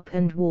stood up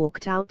and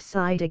walked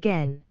outside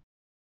again.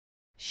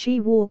 She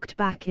walked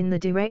back in the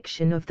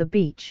direction of the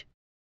beach.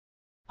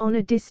 On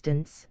a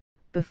distance,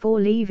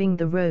 before leaving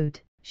the road,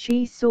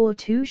 she saw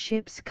 2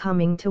 ships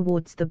coming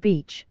towards the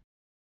beach.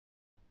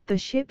 The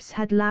ships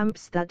had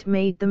lamps that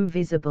made them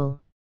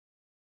visible.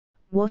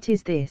 What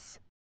is this?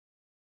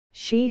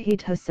 She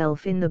hid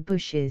herself in the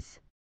bushes.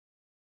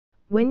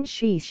 When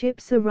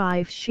ships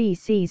arrive she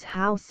sees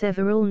how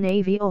several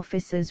Navy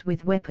officers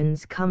with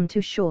weapons come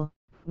to shore,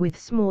 with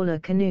smaller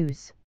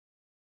canoes.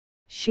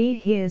 She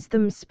hears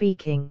them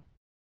speaking.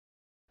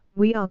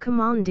 We are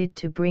commanded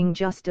to bring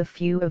just a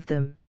few of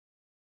them.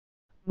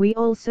 We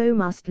also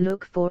must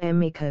look for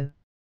Emiko.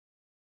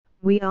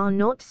 We are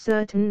not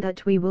certain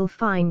that we will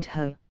find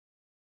her.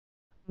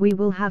 We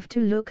will have to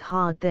look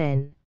hard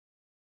then.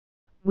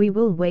 We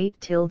will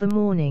wait till the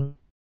morning.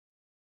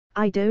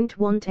 I don't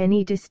want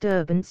any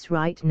disturbance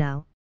right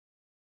now.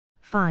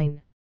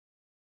 Fine.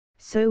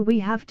 So we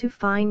have to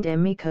find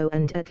Emiko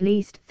and at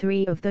least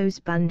 3 of those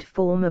banned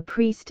former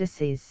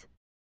priestesses.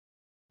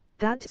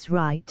 That's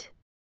right.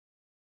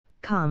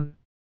 Come.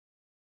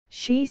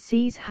 She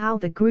sees how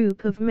the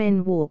group of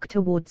men walk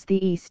towards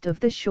the east of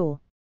the shore.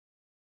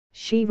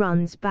 She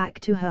runs back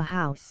to her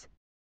house.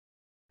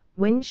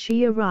 When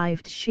she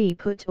arrived she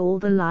put all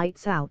the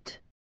lights out.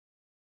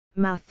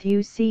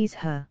 Matthew sees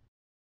her.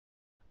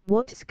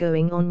 What's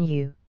going on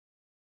you?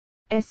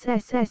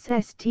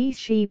 SSSST.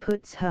 She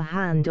puts her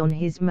hand on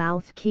his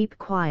mouth. Keep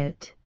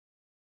quiet.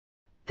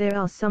 There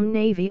are some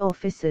Navy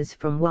officers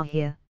from WA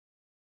here.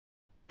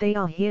 They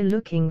are here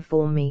looking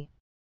for me.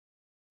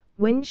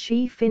 When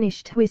she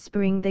finished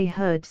whispering they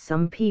heard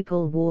some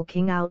people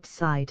walking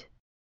outside.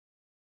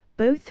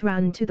 Both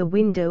ran to the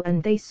window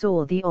and they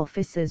saw the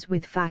officers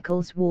with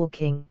fackles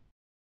walking.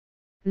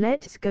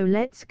 Let's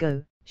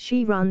go,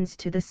 she runs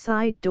to the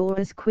side door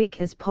as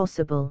quick as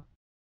possible.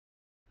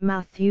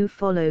 Matthew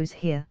follows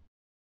here.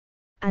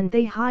 And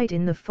they hide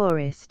in the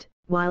forest,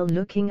 while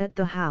looking at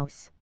the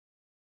house.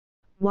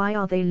 Why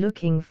are they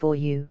looking for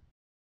you?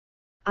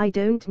 I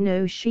don't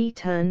know. She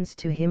turns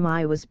to him.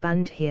 I was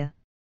banned here.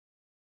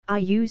 I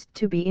used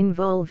to be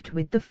involved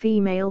with the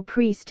female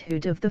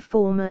priesthood of the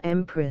former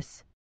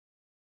empress.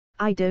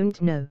 I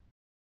don't know.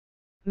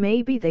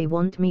 Maybe they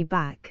want me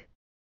back.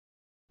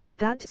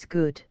 That's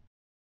good.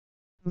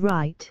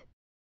 Right.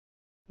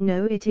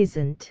 No, it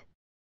isn't.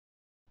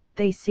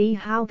 They see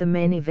how the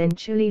men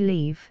eventually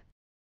leave.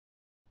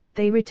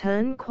 They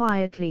return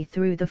quietly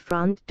through the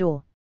front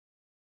door.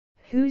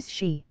 Who's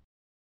she?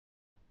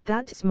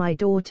 That's my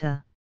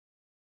daughter.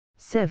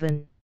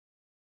 7.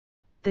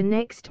 The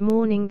next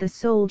morning the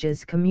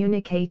soldiers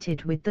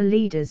communicated with the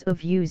leaders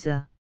of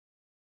Usa.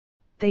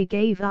 They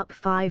gave up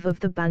 5 of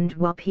the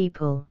Bandwa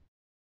people.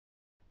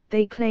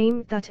 They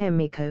claimed that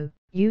Emiko,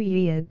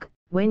 Uyuyag,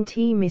 went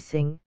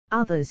missing,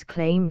 others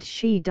claimed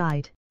she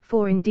died,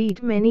 for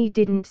indeed many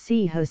didn't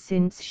see her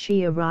since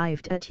she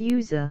arrived at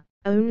Usa,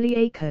 only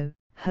Ako,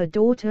 her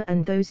daughter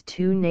and those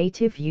 2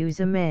 native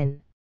Usa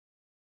men.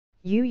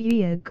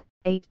 Uyuyag,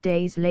 8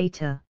 days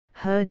later,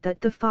 heard that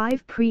the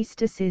 5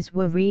 priestesses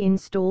were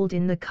reinstalled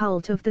in the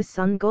cult of the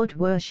sun god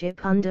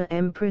worship under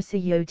Empress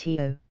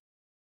Ayotio.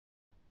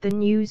 The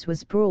news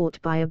was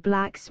brought by a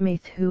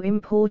blacksmith who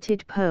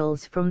imported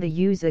pearls from the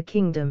Usa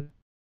kingdom.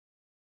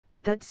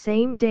 That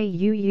same day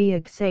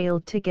Uyuyag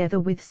sailed together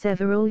with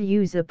several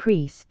Usa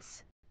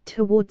priests,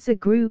 towards a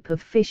group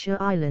of Fisher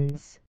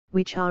Islands,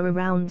 which are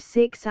around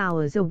 6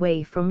 hours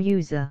away from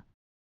Usa.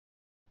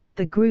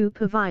 The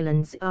group of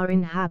islands are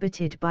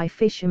inhabited by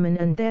fishermen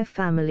and their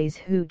families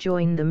who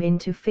join them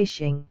into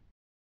fishing.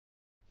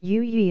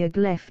 Uyuyag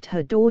left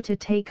her daughter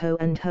Tako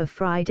and her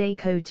friend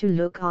Ako to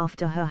look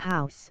after her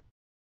house.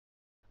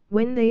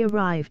 When they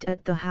arrived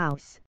at the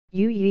house,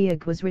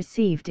 Uyuyag was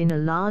received in a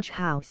large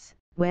house,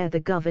 where the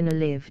governor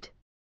lived.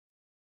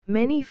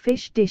 Many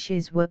fish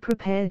dishes were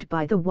prepared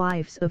by the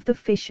wives of the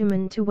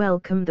fishermen to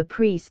welcome the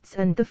priests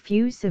and the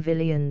few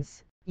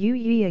civilians,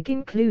 Uyuyag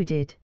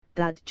included,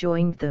 that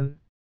joined them.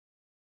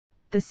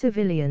 The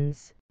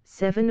civilians,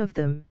 7 of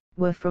them,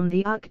 were from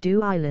the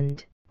Ukdu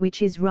Island,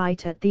 which is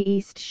right at the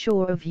east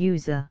shore of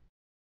Usa.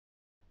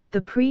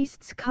 The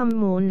priests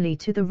come only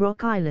to the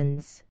Rock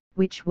Islands,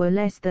 which were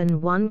less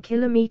than 1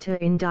 kilometer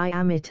in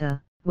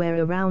diameter,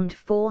 where around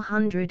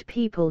 400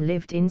 people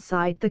lived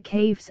inside the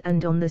caves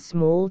and on the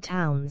small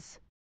towns.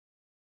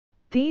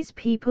 These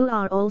people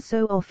are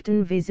also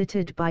often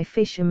visited by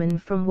fishermen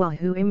from Wa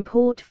who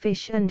import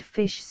fish and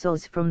fish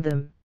sauce from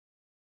them.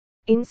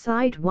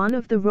 Inside one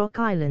of the Rock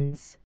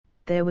Islands,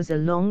 there was a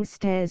long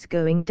stairs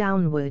going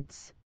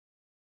downwards.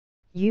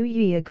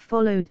 Uyuyag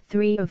followed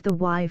 3 of the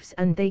wives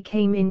and they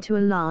came into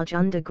a large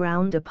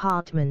underground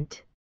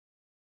apartment.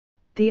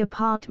 The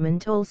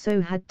apartment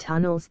also had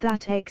tunnels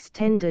that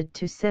extended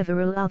to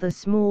several other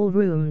small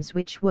rooms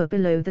which were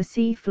below the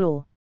sea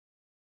floor.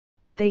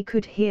 They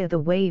could hear the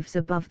waves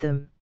above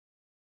them.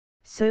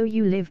 So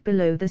you live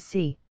below the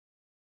sea.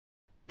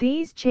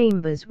 These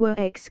chambers were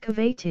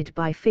excavated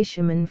by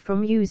fishermen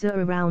from Usa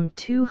around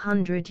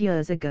 200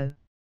 years ago.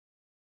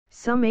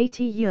 Some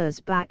 80 years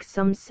back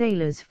some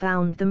sailors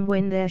found them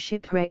when they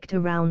shipwrecked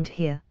around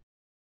here.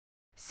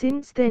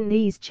 Since then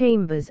these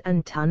chambers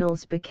and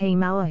tunnels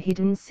became our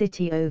hidden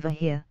city over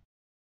here.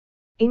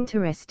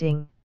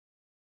 Interesting.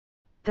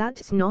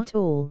 That's not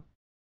all.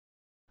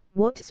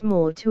 What's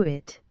more to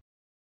it?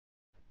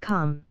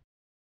 Come.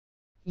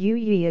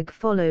 Uyuyag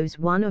follows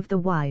one of the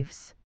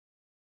wives.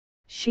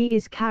 She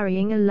is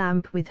carrying a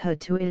lamp with her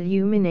to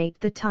illuminate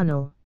the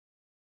tunnel.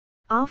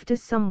 After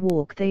some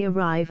walk they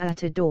arrive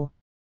at a door.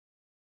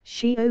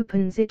 She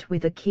opens it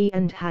with a key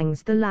and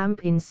hangs the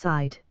lamp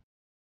inside.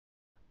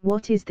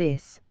 What is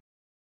this?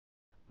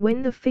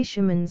 When the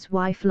fisherman's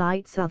wife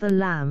lights other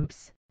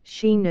lamps,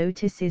 she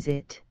notices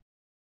it.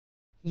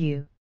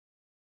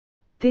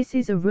 This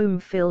is a room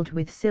filled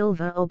with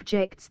silver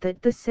objects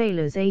that the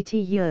sailors 80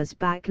 years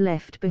back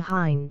left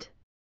behind.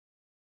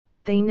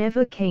 They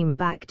never came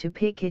back to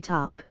pick it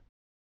up.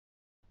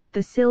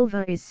 The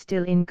silver is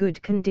still in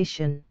good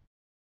condition.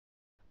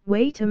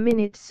 Wait a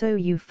minute, so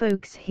you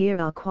folks here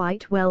are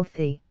quite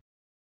wealthy.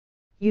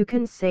 You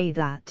can say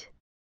that.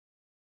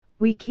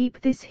 We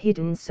keep this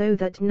hidden so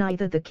that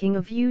neither the king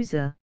of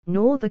Usa,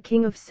 nor the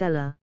king of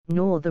Sela,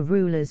 nor the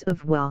rulers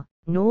of Wa,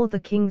 nor the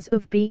kings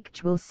of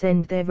Beach will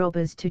send their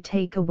robbers to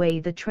take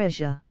away the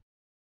treasure.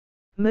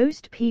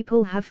 Most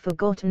people have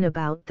forgotten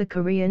about the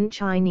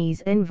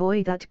Korean-Chinese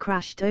envoy that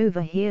crashed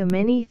over here.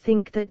 Many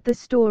think that the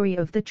story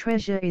of the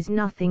treasure is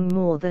nothing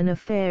more than a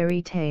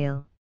fairy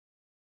tale.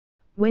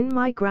 When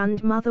my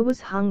grandmother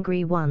was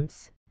hungry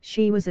once,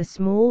 she was a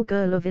small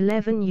girl of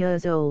 11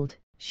 years old,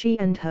 she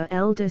and her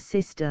elder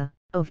sister,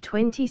 of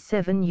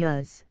 27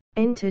 years,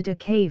 entered a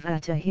cave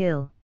at a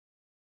hill.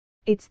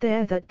 It's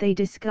there that they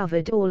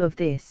discovered all of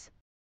this.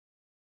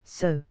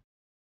 So,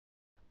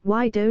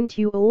 why don't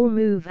you all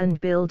move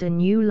and build a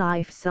new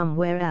life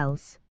somewhere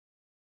else?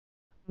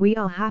 We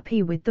are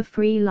happy with the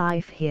free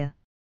life here.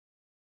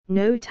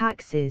 No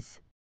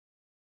taxes.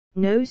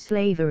 No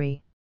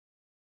slavery.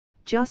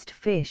 Just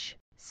fish,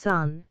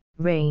 sun,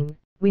 rain,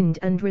 wind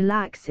and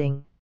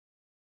relaxing.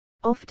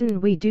 Often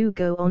we do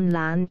go on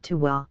land to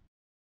Wa.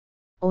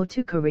 Or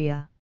to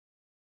Korea.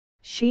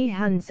 She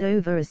hands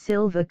over a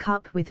silver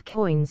cup with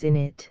coins in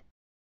it.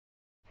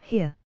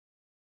 Here.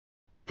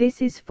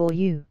 This is for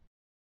you.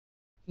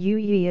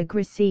 Uyuyag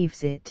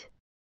receives it.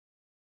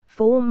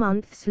 4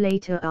 months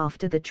later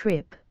after the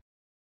trip.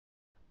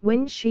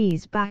 When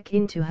she's back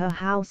into her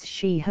house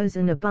she has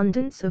an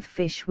abundance of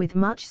fish with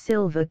much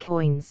silver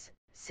coins,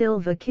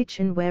 silver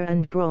kitchenware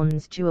and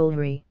bronze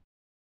jewelry.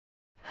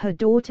 Her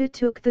daughter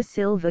took the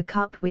silver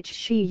cup which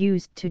she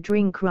used to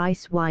drink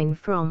rice wine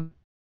from.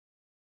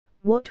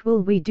 "What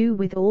will we do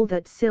with all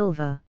that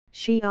silver?"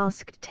 she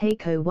asked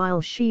Takeo while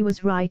she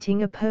was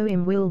writing a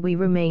poem. "Will we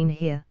remain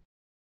here?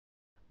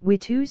 We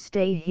two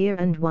stay here,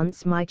 and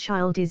once my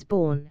child is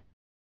born,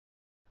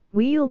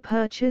 we'll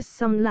purchase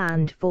some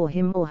land for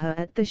him or her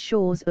at the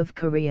shores of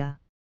Korea.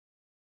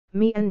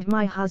 Me and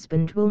my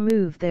husband will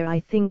move there, I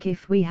think,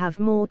 if we have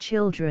more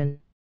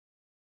children."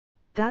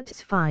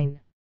 "That's fine.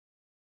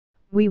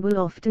 We will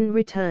often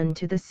return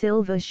to the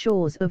silver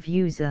shores of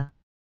Usa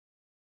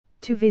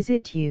to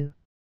visit you,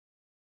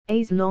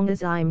 as long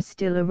as I'm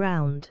still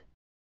around.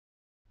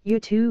 You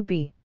too,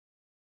 be."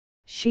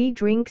 She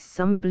drinks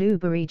some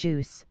blueberry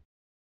juice.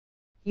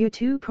 "You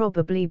two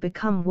probably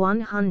become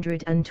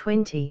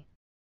 120.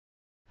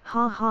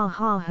 Ha ha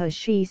ha ha."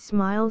 She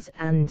smiles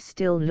and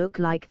still look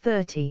like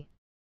 30.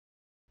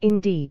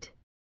 "Indeed.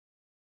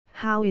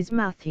 How is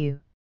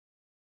Matthew?"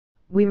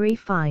 "We're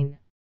fine.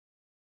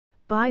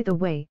 By the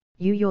way,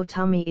 your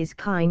tummy is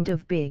kind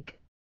of big.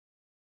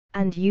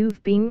 And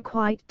you've been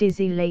quite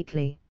dizzy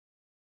lately.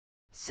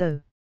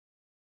 So,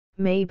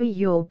 maybe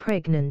you're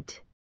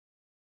pregnant."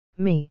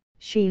 "Me?"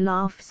 She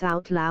laughs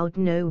out loud.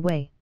 "No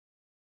way.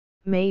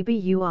 Maybe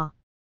you are.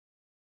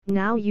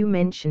 Now you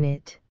mention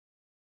it.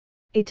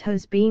 It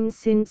has been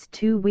since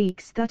 2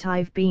 weeks that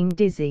I've been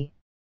dizzy.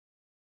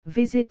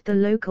 Visit the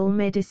local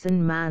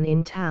medicine man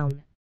in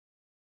town.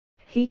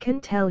 He can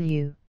tell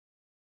you."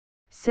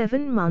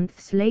 7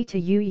 months later,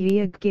 Yu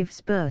Yeog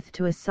gives birth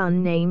to a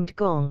son named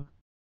Gong.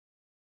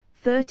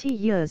 30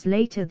 years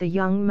later, the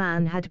young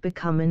man had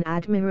become an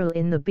admiral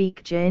in the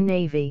Baekje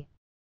Navy.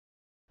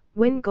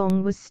 When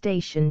Gong was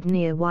stationed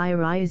near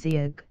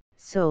Wyrisiag,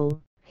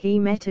 Seoul, he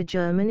met a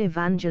German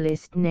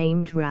evangelist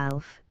named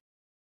Ralph.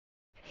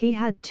 He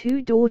had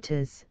 2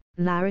 daughters,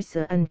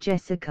 Larissa and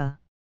Jessica.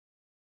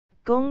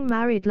 Gong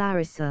married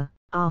Larissa,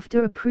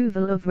 after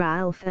approval of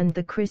Ralph and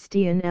the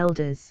Christian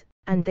elders,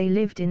 and they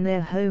lived in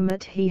their home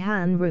at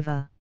Heian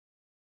River.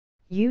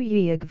 Yu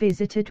Yeog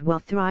visited Wa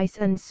thrice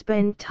and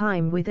spent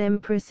time with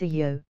Empress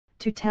Iyo,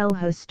 to tell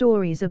her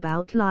stories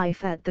about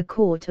life at the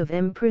court of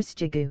Empress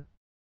Jigu.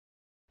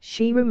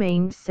 She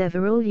remained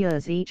several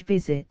years each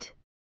visit.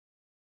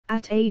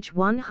 At age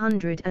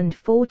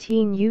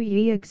 114, Yu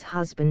Yeog's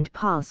husband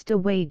passed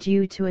away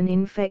due to an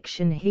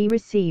infection he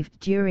received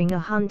during a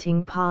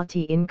hunting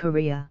party in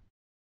Korea.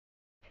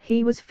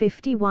 He was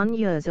 51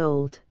 years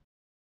old.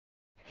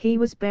 He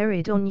was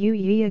buried on Yu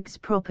Yeog's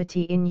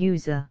property in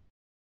Usa.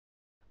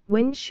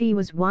 When she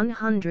was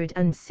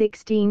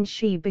 116,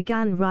 she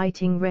began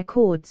writing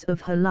records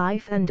of her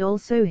life and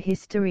also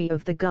history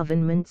of the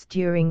governments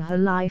during her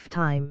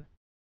lifetime.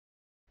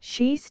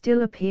 She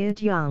still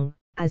appeared young,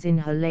 as in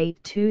her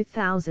late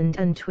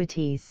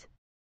 2020s.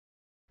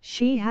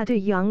 She had a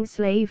young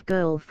slave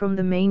girl from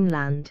the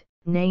mainland,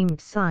 named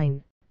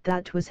Sine,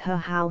 that was her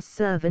house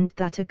servant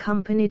that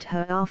accompanied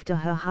her after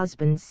her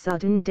husband's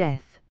sudden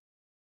death.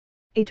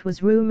 It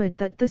was rumored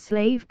that the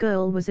slave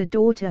girl was a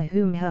daughter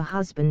whom her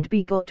husband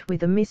begot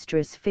with a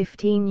mistress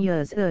 15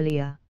 years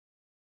earlier.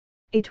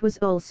 It was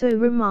also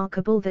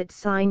remarkable that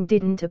Sine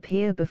didn't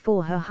appear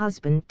before her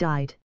husband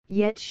died,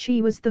 yet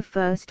she was the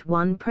first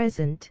one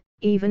present,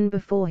 even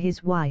before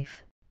his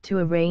wife, to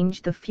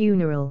arrange the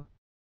funeral.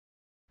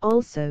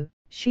 Also,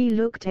 she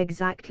looked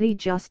exactly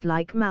just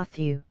like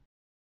Matthew.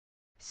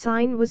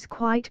 Sine was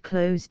quite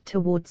closed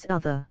towards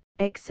other,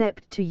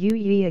 except to Yu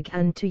Yeog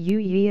and to Yu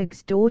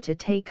Yeog's daughter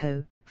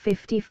Takeo,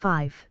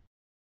 55.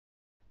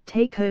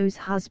 Takeo's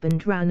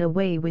husband ran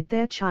away with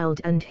their child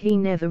and he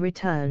never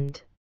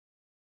returned.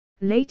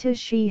 Later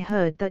she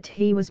heard that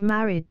he was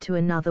married to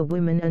another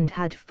woman and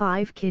had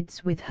 5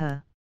 kids with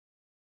her.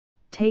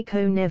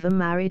 Takeo never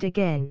married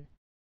again.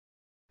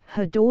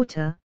 Her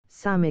daughter,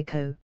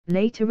 Samiko,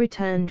 later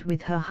returned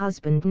with her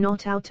husband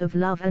not out of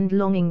love and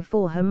longing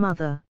for her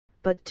mother,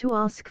 but to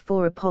ask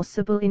for a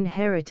possible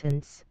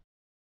inheritance.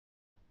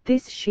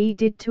 This she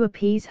did to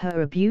appease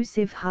her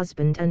abusive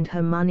husband and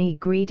her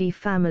money-greedy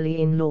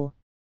family-in-law.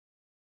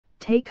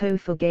 Takeo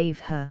forgave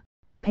her,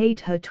 paid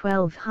her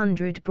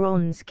 1,200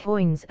 bronze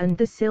coins and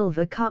the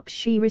silver cup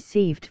she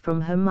received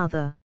from her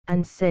mother,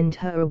 and sent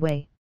her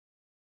away.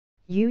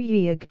 Yu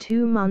Yeog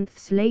 2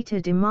 months later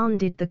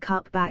demanded the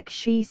cup back.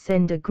 She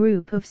sent a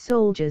group of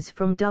soldiers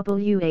from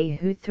WA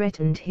who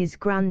threatened his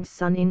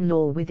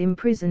grandson-in-law with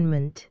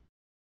imprisonment.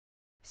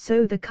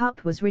 So the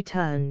cup was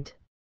returned.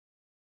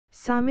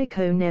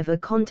 Samiko never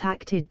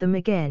contacted them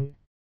again.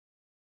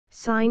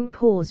 Sine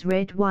pours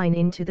red wine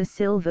into the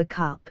silver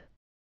cup.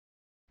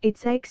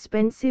 It's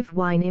expensive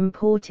wine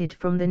imported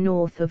from the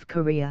north of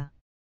Korea.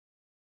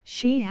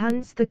 She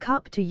hands the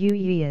cup to Yu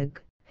Yeog,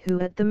 who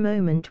at the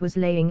moment was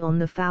laying on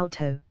the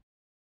photo.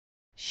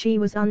 She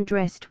was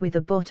undressed with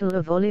a bottle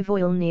of olive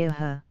oil near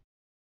her.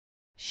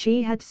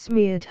 She had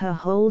smeared her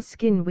whole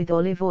skin with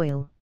olive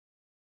oil.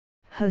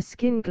 Her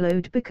skin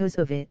glowed because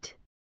of it.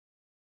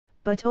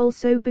 But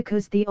also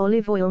because the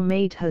olive oil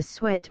made her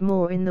sweat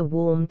more in the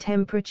warm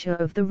temperature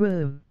of the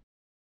room.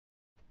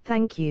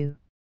 "Thank you,"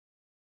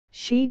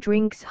 She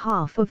drinks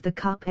half of the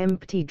cup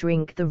empty,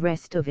 drink the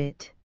rest of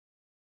it.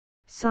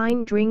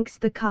 Sign drinks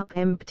the cup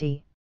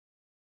empty.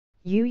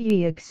 Yu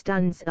Yeog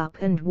stands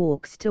up and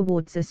walks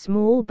towards a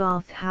small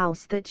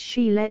bathhouse that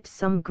she let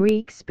some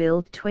Greeks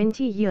build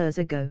 20 years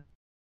ago.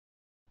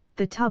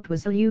 The tub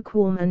was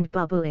lukewarm and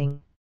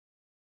bubbling.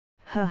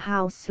 Her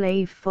house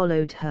slave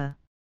followed her.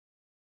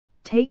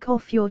 Take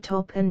off your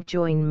top and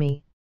join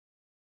me.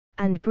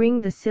 And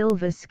bring the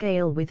silver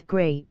scale with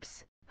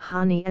grapes,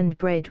 honey and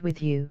bread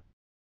with you.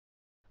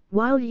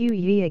 While Yu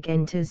Yeog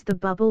enters the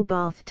bubble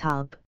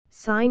bathtub,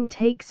 Sign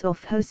takes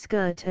off her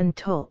skirt and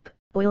top,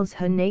 oils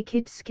her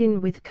naked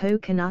skin with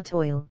coconut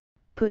oil,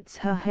 puts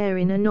her hair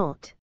in a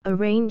knot,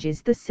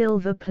 arranges the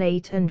silver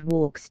plate and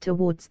walks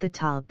towards the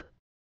tub.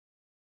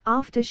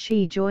 After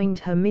she joined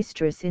her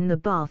mistress in the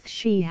bath,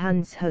 she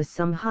hands her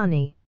some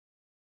honey.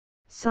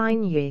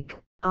 Sign Yig,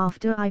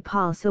 after I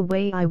pass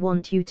away I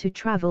want you to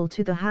travel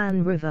to the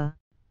Han River,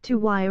 to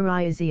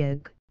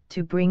Wyraiziag,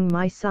 to bring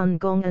my son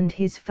Gong and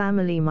his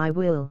family my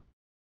will.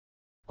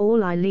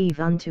 All I leave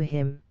unto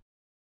him.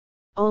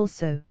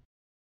 Also,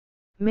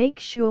 make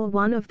sure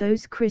one of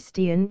those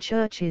Christian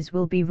churches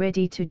will be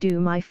ready to do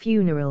my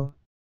funeral.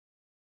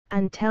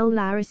 And tell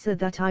Larissa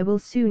that I will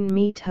soon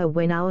meet her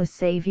when our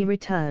Savior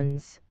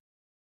returns.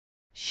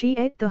 She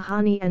ate the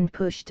honey and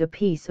pushed a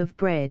piece of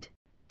bread,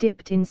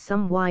 dipped in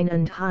some wine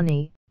and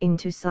honey,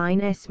 into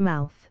Sign's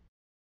mouth.